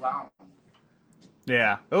fucking move on.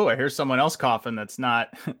 Yeah. Oh, I hear someone else coughing. That's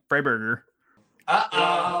not Freiberger.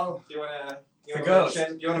 Uh-oh. Do you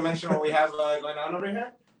want to mention what we have going on over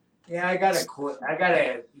here? Yeah, I got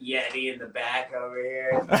a Yeti in the back over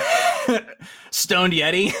here. Stoned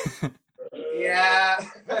Yeti. Yeah.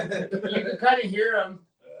 You can kind of hear him.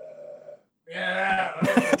 Yeah.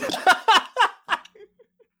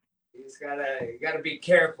 You gotta be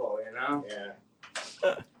careful, you know?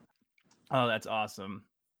 Yeah. Oh, that's awesome.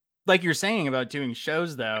 Like you're saying about doing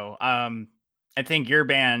shows though, I think your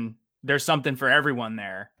band, there's something for everyone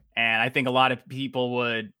there. And I think a lot of people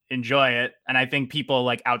would enjoy it. And I think people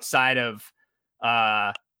like outside of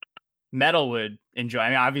metal would enjoy. I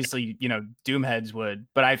mean, obviously, you know, Doomheads would,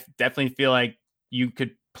 but I definitely feel like you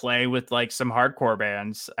could play with like some hardcore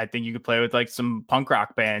bands. I think you could play with like some punk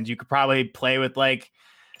rock bands. You could probably play with like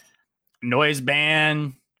noise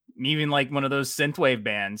band, even like one of those synthwave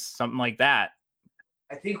bands, something like that.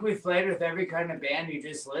 I think we've played with every kind of band you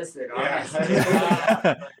just listed, Yeah.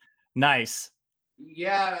 honestly. Nice.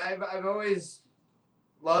 Yeah, I've always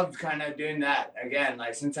loved kind of doing that. Again,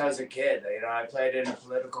 like since I was a kid, you know, I played in a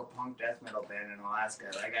political punk death metal band in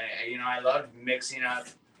Alaska. Like I loved mixing up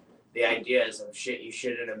the ideas of shit you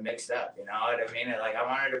shouldn't have mixed up. You know what I mean? Like I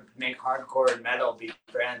wanted to make hardcore and metal be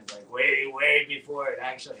friends, like way before it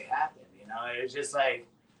actually happened. You know, it was just like,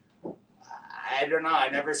 I don't know. I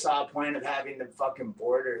never saw a point of having the fucking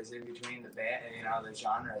borders in between the band, you know, the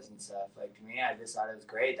genres and stuff. Like to me, I just thought it was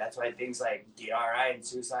great. That's why things like DRI and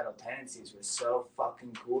Suicidal Tendencies were so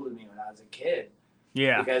fucking cool to me when I was a kid.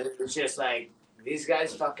 Yeah. Because it was just like these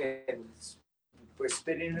guys fucking were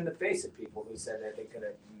spitting in the face of people who said that they could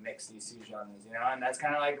have mixed these two genres, you know. And that's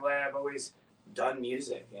kind of like the way I've always done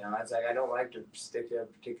music, you know. It's like I don't like to stick to a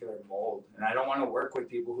particular mold, and I don't want to work with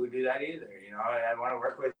people who do that either, you know. I want to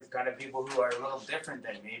work with kind of people who are a little different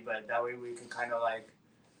than me, but that way we can kind of like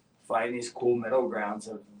find these cool middle grounds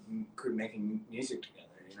of making music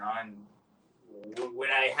together, you know. And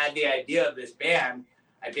when I had the idea of this band,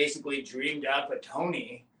 I basically dreamed up a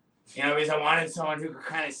Tony, you know, because I wanted someone who could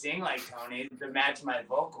kind of sing like Tony to match my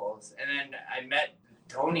vocals. And then I met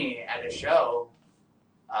Tony at a show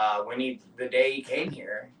the day he came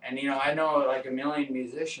here, and you know, I know like a million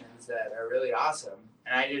musicians that are really awesome,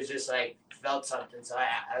 and I just like felt something, so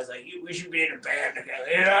I was like, we should be in a band together,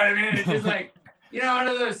 you know what I mean? It's just like, you know, one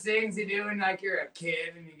of those things you do when like you're a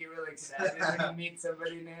kid and you get really excited when you meet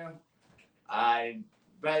somebody new.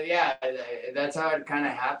 But yeah, that's how it kind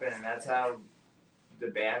of happened, and that's how the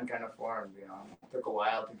band kind of formed. You know, it took a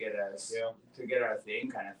while to get our thing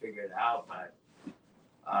kind of figured out, but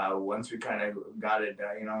once we kind of got it,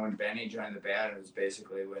 when Benny joined the band, it was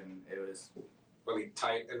basically when it was really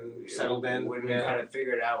tight and settled in. When we kind of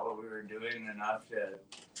figured out what we were doing enough to,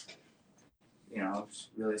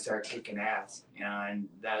 really start kicking ass, and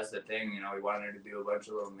that was the thing, we wanted to do a bunch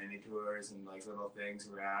of little mini tours and like little things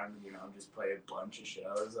around, just play a bunch of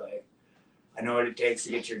shows. Like, I know what it takes to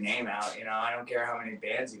get your name out, I don't care how many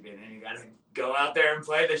bands you've been in, you gotta go out there and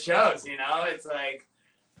play the shows, it's like,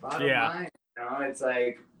 bottom line, it's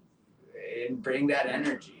like, and bring that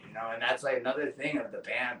energy, and that's like another thing of the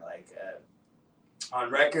band, like, on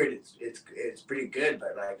record, it's pretty good,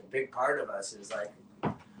 but like a big part of us is like,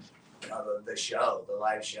 the show, the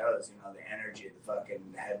live shows, the energy, the fucking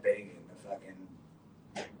headbanging, the fucking,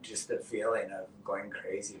 just the feeling of going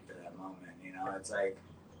crazy for that moment, it's like,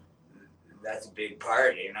 that's a big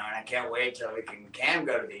part, and I can't wait till we can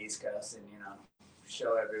go to the East Coast and,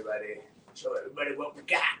 show everybody what we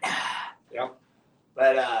got. Yep.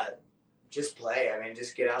 But, just play. I mean,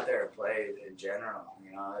 just get out there and play in general.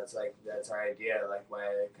 It's like, that's our idea. Like, why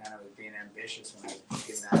I kind of was being ambitious when I was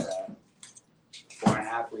getting that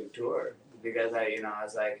 4.5 week tour. Because I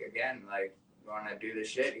was like, again, like, you want to do the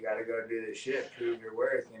shit, you got to go do the shit, prove your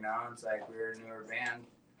worth, It's like, we were a newer band.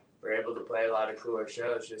 We're able to play a lot of cooler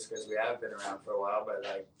shows just because we have been around for a while. But,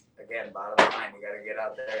 like, again, bottom line, you got to get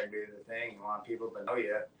out there and do the thing. You want people to know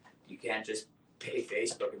you. You can't just pay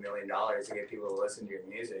Facebook $1 million to get people to listen to your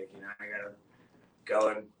music, you gotta go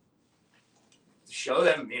and show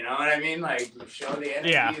them, you know what I mean? Like, show the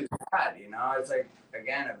energy you've got, it's like,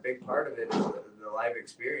 again, a big part of it is the live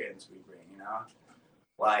experience we bring,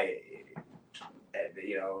 why,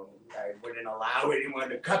 I wouldn't allow anyone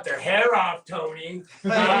to cut their hair off, Tony.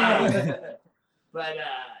 But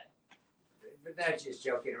that's just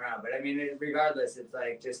joking around. But I mean, regardless, it's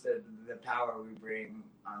like just the power we bring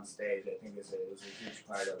on stage, I think is a huge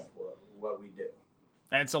part of what we do.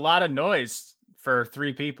 And it's a lot of noise for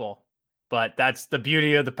 3 people, but that's the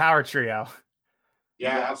beauty of the power trio.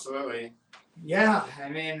 Yeah, absolutely. Yeah, I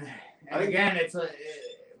mean, and again,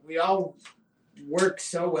 we all work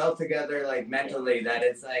so well together, like mentally, that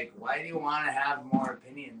it's like, why do you want to have more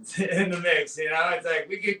opinions in the mix? It's like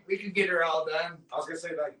we could get her all done. I was gonna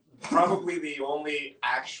say, like, probably the only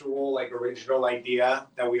actual, like, original idea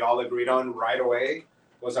that we all agreed on right away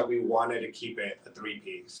was that we wanted to keep it a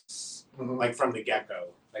 3-piece, like, from the get-go.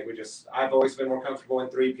 Like, I've always been more comfortable in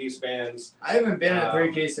 3-piece bands. I haven't been in a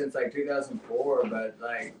 3-piece since like 2004, but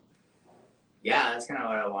like, yeah, that's kind of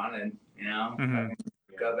what I wanted,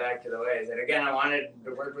 Go back to the ways. And again, I wanted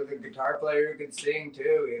to work with a guitar player who could sing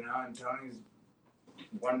too, and Tony's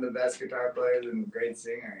one of the best guitar players and great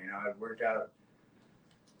singer, it worked out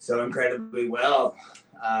so incredibly well.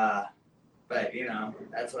 But,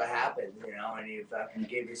 that's what happens, when you fucking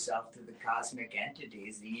give yourself to the cosmic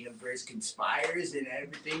entities, the universe conspires and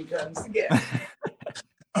everything comes together.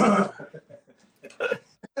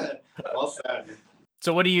 Well said.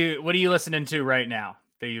 So what are you listening to right now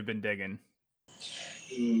that you've been digging?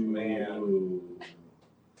 Man.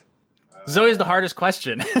 It's always the hardest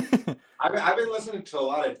question. I've been listening to a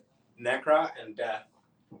lot of Necrot and Death.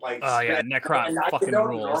 Like, oh yeah, Necrot fucking I don't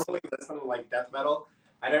rules. normally listen to like death metal.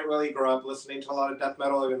 I didn't really grow up listening to a lot of death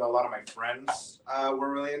metal, even though a lot of my friends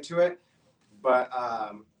were really into it. But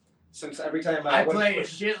since every time I play a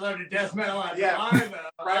shitload of death metal at the bar,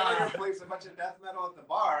 though. Ryder plays a bunch of death metal at the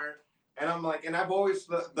bar, and I'm like, and I've always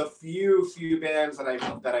the few bands that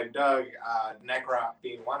I've dug, Necrot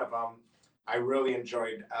being one of them. I really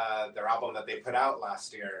enjoyed their album that they put out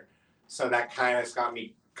last year, so that kind of got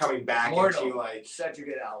me coming back into like such a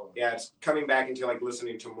good album. Yeah, it's coming back into like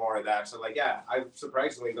listening to more of that. So like, yeah, I've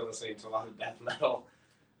surprisingly been listening to a lot of death metal.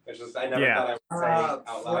 It's just I never thought I would say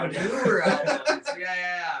out loud. For newer albums,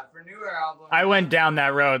 for newer albums. I went down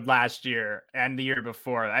that road last year and the year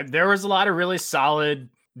before. There was a lot of really solid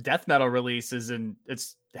death metal releases, and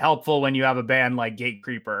it's helpful when you have a band like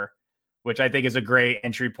Gatecreeper, which I think is a great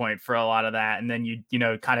entry point for a lot of that. And then you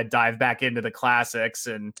kind of dive back into the classics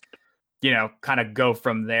and kind of go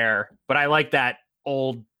from there. But I like that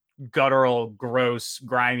old guttural, gross,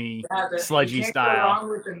 grimy, sludgy style. You can't go wrong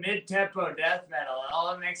with the mid-tempo death metal.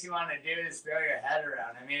 All it makes you want to do is throw your head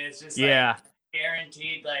around. I mean, it's just like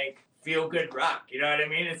guaranteed like feel-good rock. You know what I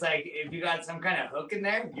mean? It's like if you got some kind of hook in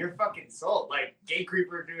there, you're fucking sold. Like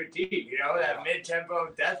Gatecreeper to a T. That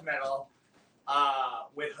mid-tempo death metal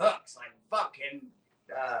with hooks. Like fucking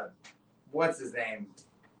what's his name?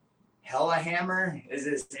 Hellahammer is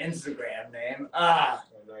his Instagram name. I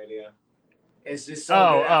have no idea. It's just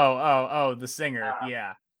so good the singer.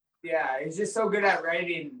 Yeah, he's just so good at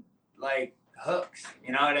writing like hooks.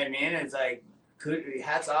 You know what I mean? It's like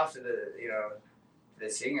hats off to the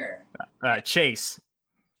singer. Chase.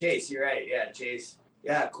 Chase, you're right. Yeah, Chase.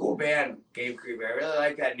 Yeah, cool band, Game Creeper. I really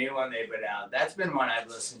like that new one they put out. That's been one I've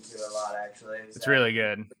listened to a lot, actually. It's really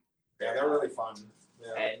good. Yeah, they're really fun.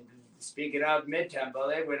 Yeah. And speaking of mid-tempo,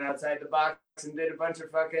 they went outside the box and did a bunch of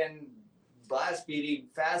fucking blast beating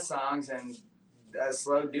fast songs and a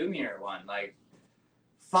slow doomier one. Like,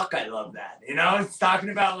 fuck, I love that. You know, it's talking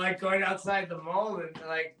about like going outside the mold and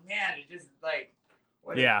like, man, it just like,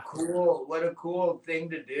 what a cool thing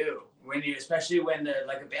to do when you, especially when the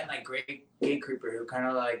like a band like Great Gate Creeper, who kind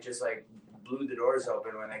of like just like blew the doors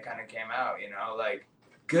open when they kind of came out. You know, like,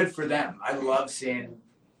 good for them. I love seeing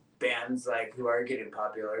bands like who are getting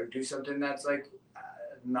popular do something that's like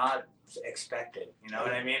not expected. You know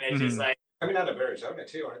what I mean? It's just like, I mean, out of Arizona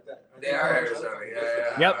too, aren't they? They are Arizona.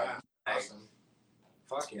 Yeah. Yep. Awesome.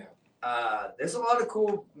 Fuck yeah. There's a lot of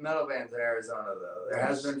cool metal bands in Arizona, though. There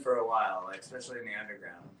has been for a while, like, especially in the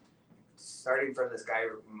underground. Starting from this guy,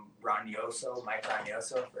 Mike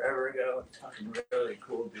Ranyoso, forever ago. Fucking really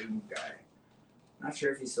cool dude guy. Not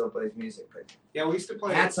sure if he still plays music, but yeah, we used to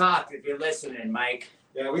play. Hats off if you're listening, Mike.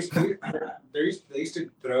 Yeah, they used to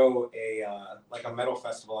throw a like a metal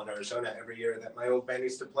festival in Arizona every year that my old band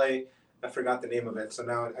used to play. I forgot the name of it, so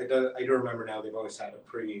now I do remember now. They've always had a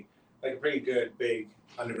pretty good big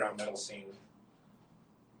underground metal scene.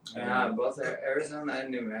 Yeah, both Arizona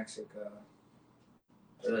and New Mexico.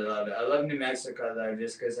 Really love it. I love New Mexico though,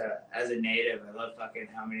 just because as a native, I love fucking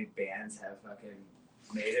how many bands have fucking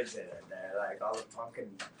natives in it. There, like all the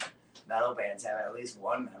fucking metal bands have at least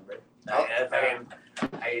one member. I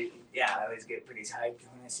always get pretty hyped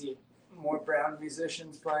when I see more brown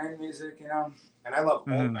musicians playing music. You know. And I love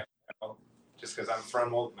old Mexico, just because I'm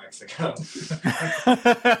from old Mexico.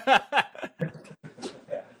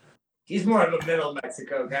 He's more of a middle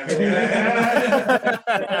Mexico kind of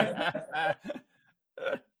guy.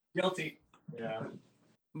 Guilty. Yeah.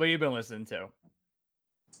 What have you been listening to?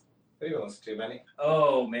 What do you listen to, Benny?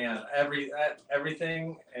 Oh man,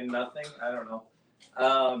 everything and nothing. I don't know.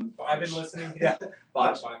 I've been listening. Yeah,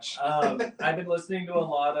 Bunch. I've been listening to a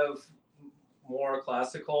lot of more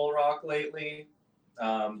classical rock lately,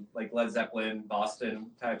 like Led Zeppelin,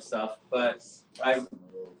 Boston type stuff. But I've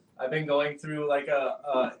been going through like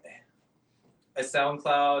a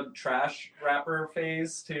SoundCloud trash rapper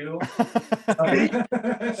phase too. So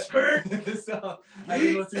I've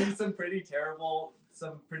been listening to some pretty terrible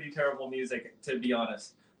music, to be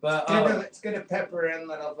honest. But it's gonna pepper in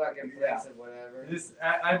little fucking flicks of whatever.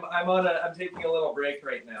 I'm taking a little break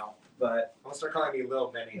right now, but I'll start calling you Lil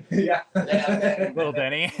Benny. yeah. Little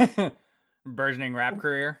Benny. Burgeoning rap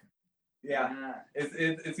career. Yeah,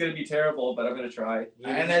 it's gonna be terrible, but I'm gonna try.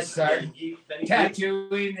 I'm gonna start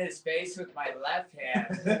tattooing his face with my left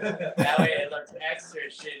hand. That way it looks extra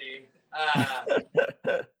shitty.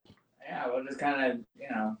 Yeah, we'll just kind of, you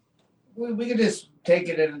know, we could just take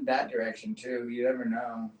it in that direction too. You never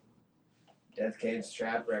know. Death Cave's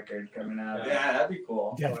trap record coming out. Yeah, that'd be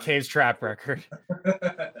cool. Death Cave's trap record.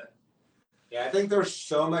 Yeah, I think there's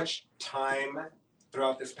so much time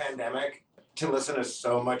throughout this pandemic to listen to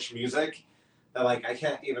so much music that like I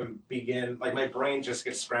can't even begin. Like my brain just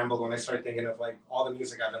gets scrambled when I start thinking of like all the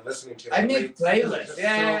music I've been listening to. I make playlists.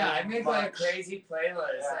 Yeah, I make like crazy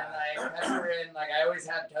playlists, and like pepper in. Like I always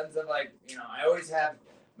have tons of like, you know, I always have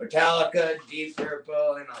Metallica, Deep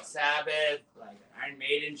Purple, you know, Sabbath, like Iron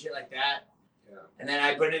Maiden, shit like that. Yeah. And then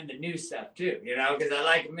I put in the new stuff too, you know, because I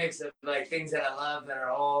like a mix of like things that I love that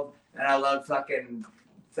are old, and I love fucking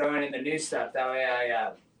throwing in the new stuff. That way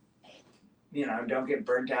I, you know, don't get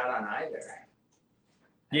burnt out on either.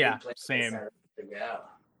 Yeah, same.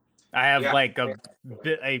 I have like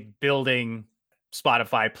a building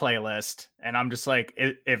Spotify playlist, and I'm just like,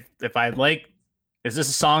 if I like, is this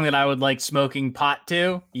a song that I would like smoking pot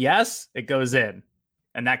to? Yes, it goes in,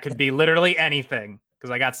 and that could be literally anything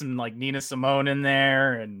because I got some like Nina Simone in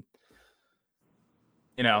there, and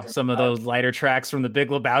you know some of those lighter tracks from the Big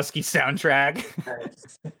Lebowski soundtrack.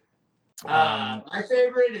 My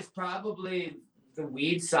favorite is probably the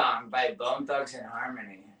Weed song by Bone Thugs and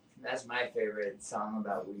Harmony. That's my favorite song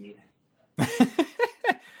about weed.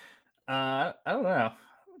 I don't know.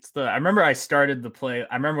 I remember I started the play.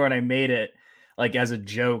 I remember when I made it like as a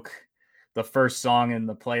joke. The first song in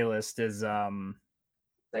the playlist is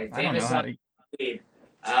like I don't know how to... weed.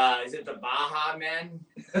 Is it the Baha Men?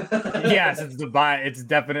 Yes, it's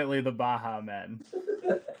definitely the Baha Men.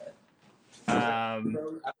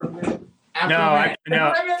 No, I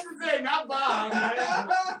meant to say not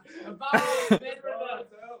Baha.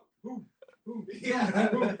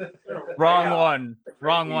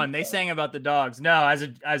 Wrong one. They sang about the dogs. No, as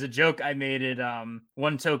a joke, I made it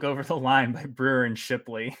One Toke Over the Line by Brewer and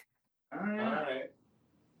Shipley. All right.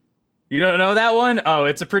 You don't know that one? Oh,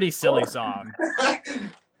 it's a pretty silly song.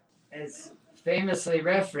 It's famously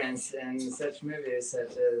referenced in such movies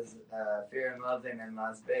such as Fear and Loathing in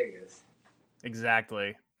Las Vegas.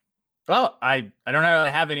 Exactly. Well, I don't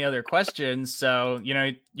really have any other questions. So,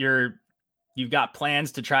 you've got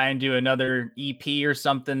plans to try and do another EP or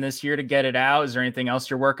something this year to get it out. Is there anything else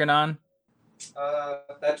you're working on?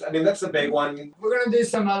 That's the big one. We're gonna do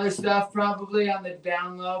some other stuff probably on the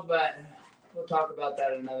down low, but we'll talk about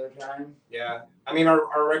that another time. Yeah. I mean,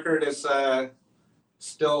 our record is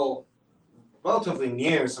still relatively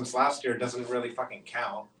new since last year. It doesn't really fucking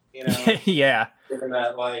count, you know? Yeah. Given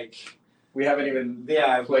that, like, We haven't even we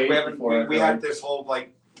played before, we had this whole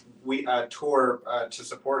like tour to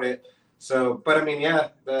support it. So, but I mean, yeah,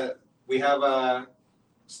 we have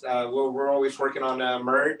we're always working on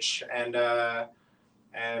merch and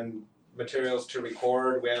materials to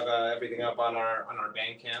record. We have everything up on our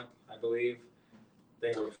Bandcamp, I believe. I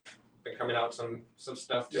think we've been coming out some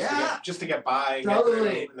stuff just to get by.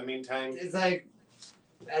 Totally. In the meantime, It's like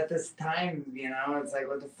at this time, it's like,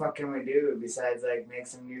 what the fuck can we do besides like make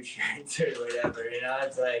some new shirts or whatever?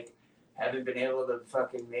 It's like haven't been able to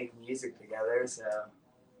fucking make music together, so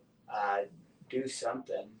do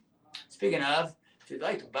something. Speaking of, if you'd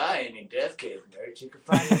like to buy any Death Cave merch, you can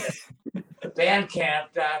find it at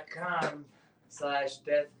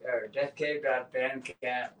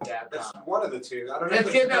bandcamp.com/deathcave.bandcamp.com. that's one of the two. I don't know.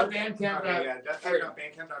 Deathcave.bandcamp. Okay, yeah,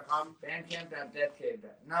 deathcave.bandcamp.com. Bandcamp.deathcave.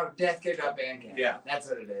 No, deathcave.bandcamp. Yeah. That's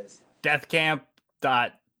what it is.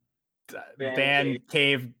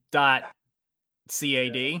 Deathcamp.bandcave.cad.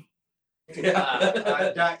 .edu.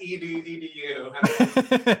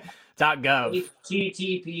 .gov.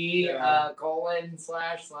 TTP Yeah. /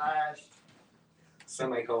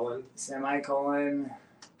 Semicolon.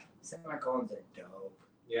 semicolons are dope.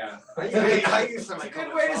 Yeah. I use It's a semicolons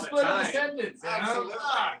good way to all the split up a time. sentence. Absolutely.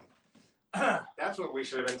 That's what we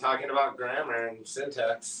should have been talking about, grammar and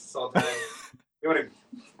syntax all the time. That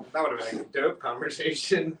would have been a dope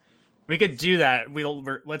conversation. We could do that.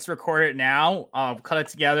 Let's record it now. I'll cut it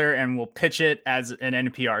together and we'll pitch it as an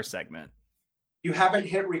NPR segment. You haven't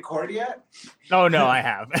hit record yet? Oh no, I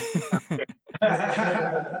have.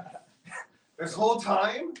 This whole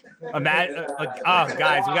time? Oh,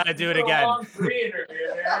 guys, we got to do it again. Long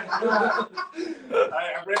pre-interview, man. I'm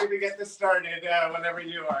ready to get this started whenever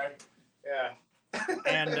you are. Yeah.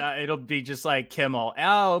 And it'll be just like Kimmel.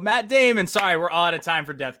 Oh, Matt Damon. Sorry, we're all out of time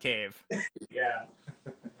for Death Cave. Yeah.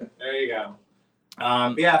 There you go.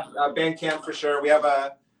 Bandcamp for sure. We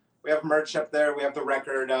have merch up there. We have the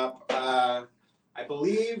record up. I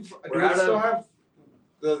believe. Do we still have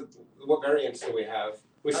what variants do we have?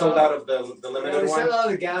 We sold out of the limited We one. sold out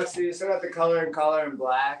of the Galaxy. We sold out the color and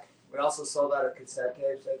black. We also sold out of cassette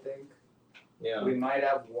tapes, I think. Yeah. We might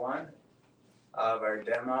have one of our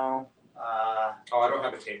demo. I don't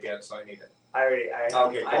have a tape yet, so I need it. I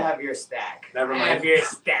Okay, cool. have your stack. Never I mind. have your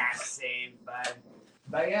stack saved, bud.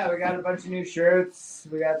 But yeah, we got a bunch of new shirts.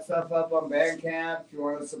 We got stuff up on Bandcamp. If you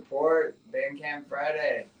want to support, Bandcamp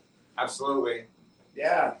Friday. Absolutely.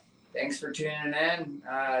 Yeah. Thanks for tuning in.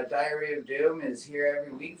 Diary of Doom is here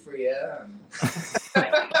every week for you.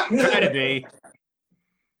 Try to be.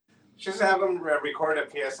 Just have them record a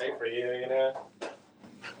PSA for you,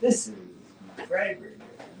 This is McGregor.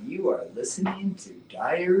 You are listening to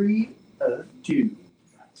Diary of Doom.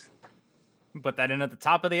 Put that in at the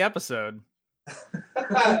top of the episode.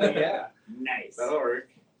 Yeah. Nice. That'll work.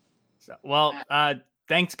 So,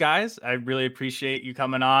 thanks, guys. I really appreciate you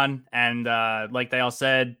coming on. And like they all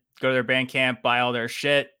said, go to their Bandcamp, buy all their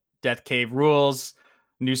shit. Death Cave rules.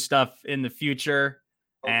 New stuff in the future.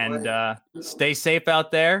 And stay safe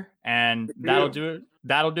out there. And that'll do it.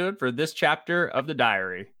 That'll do it for this chapter of the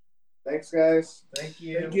diary. Thanks, guys. Thank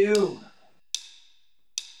you. Thank you.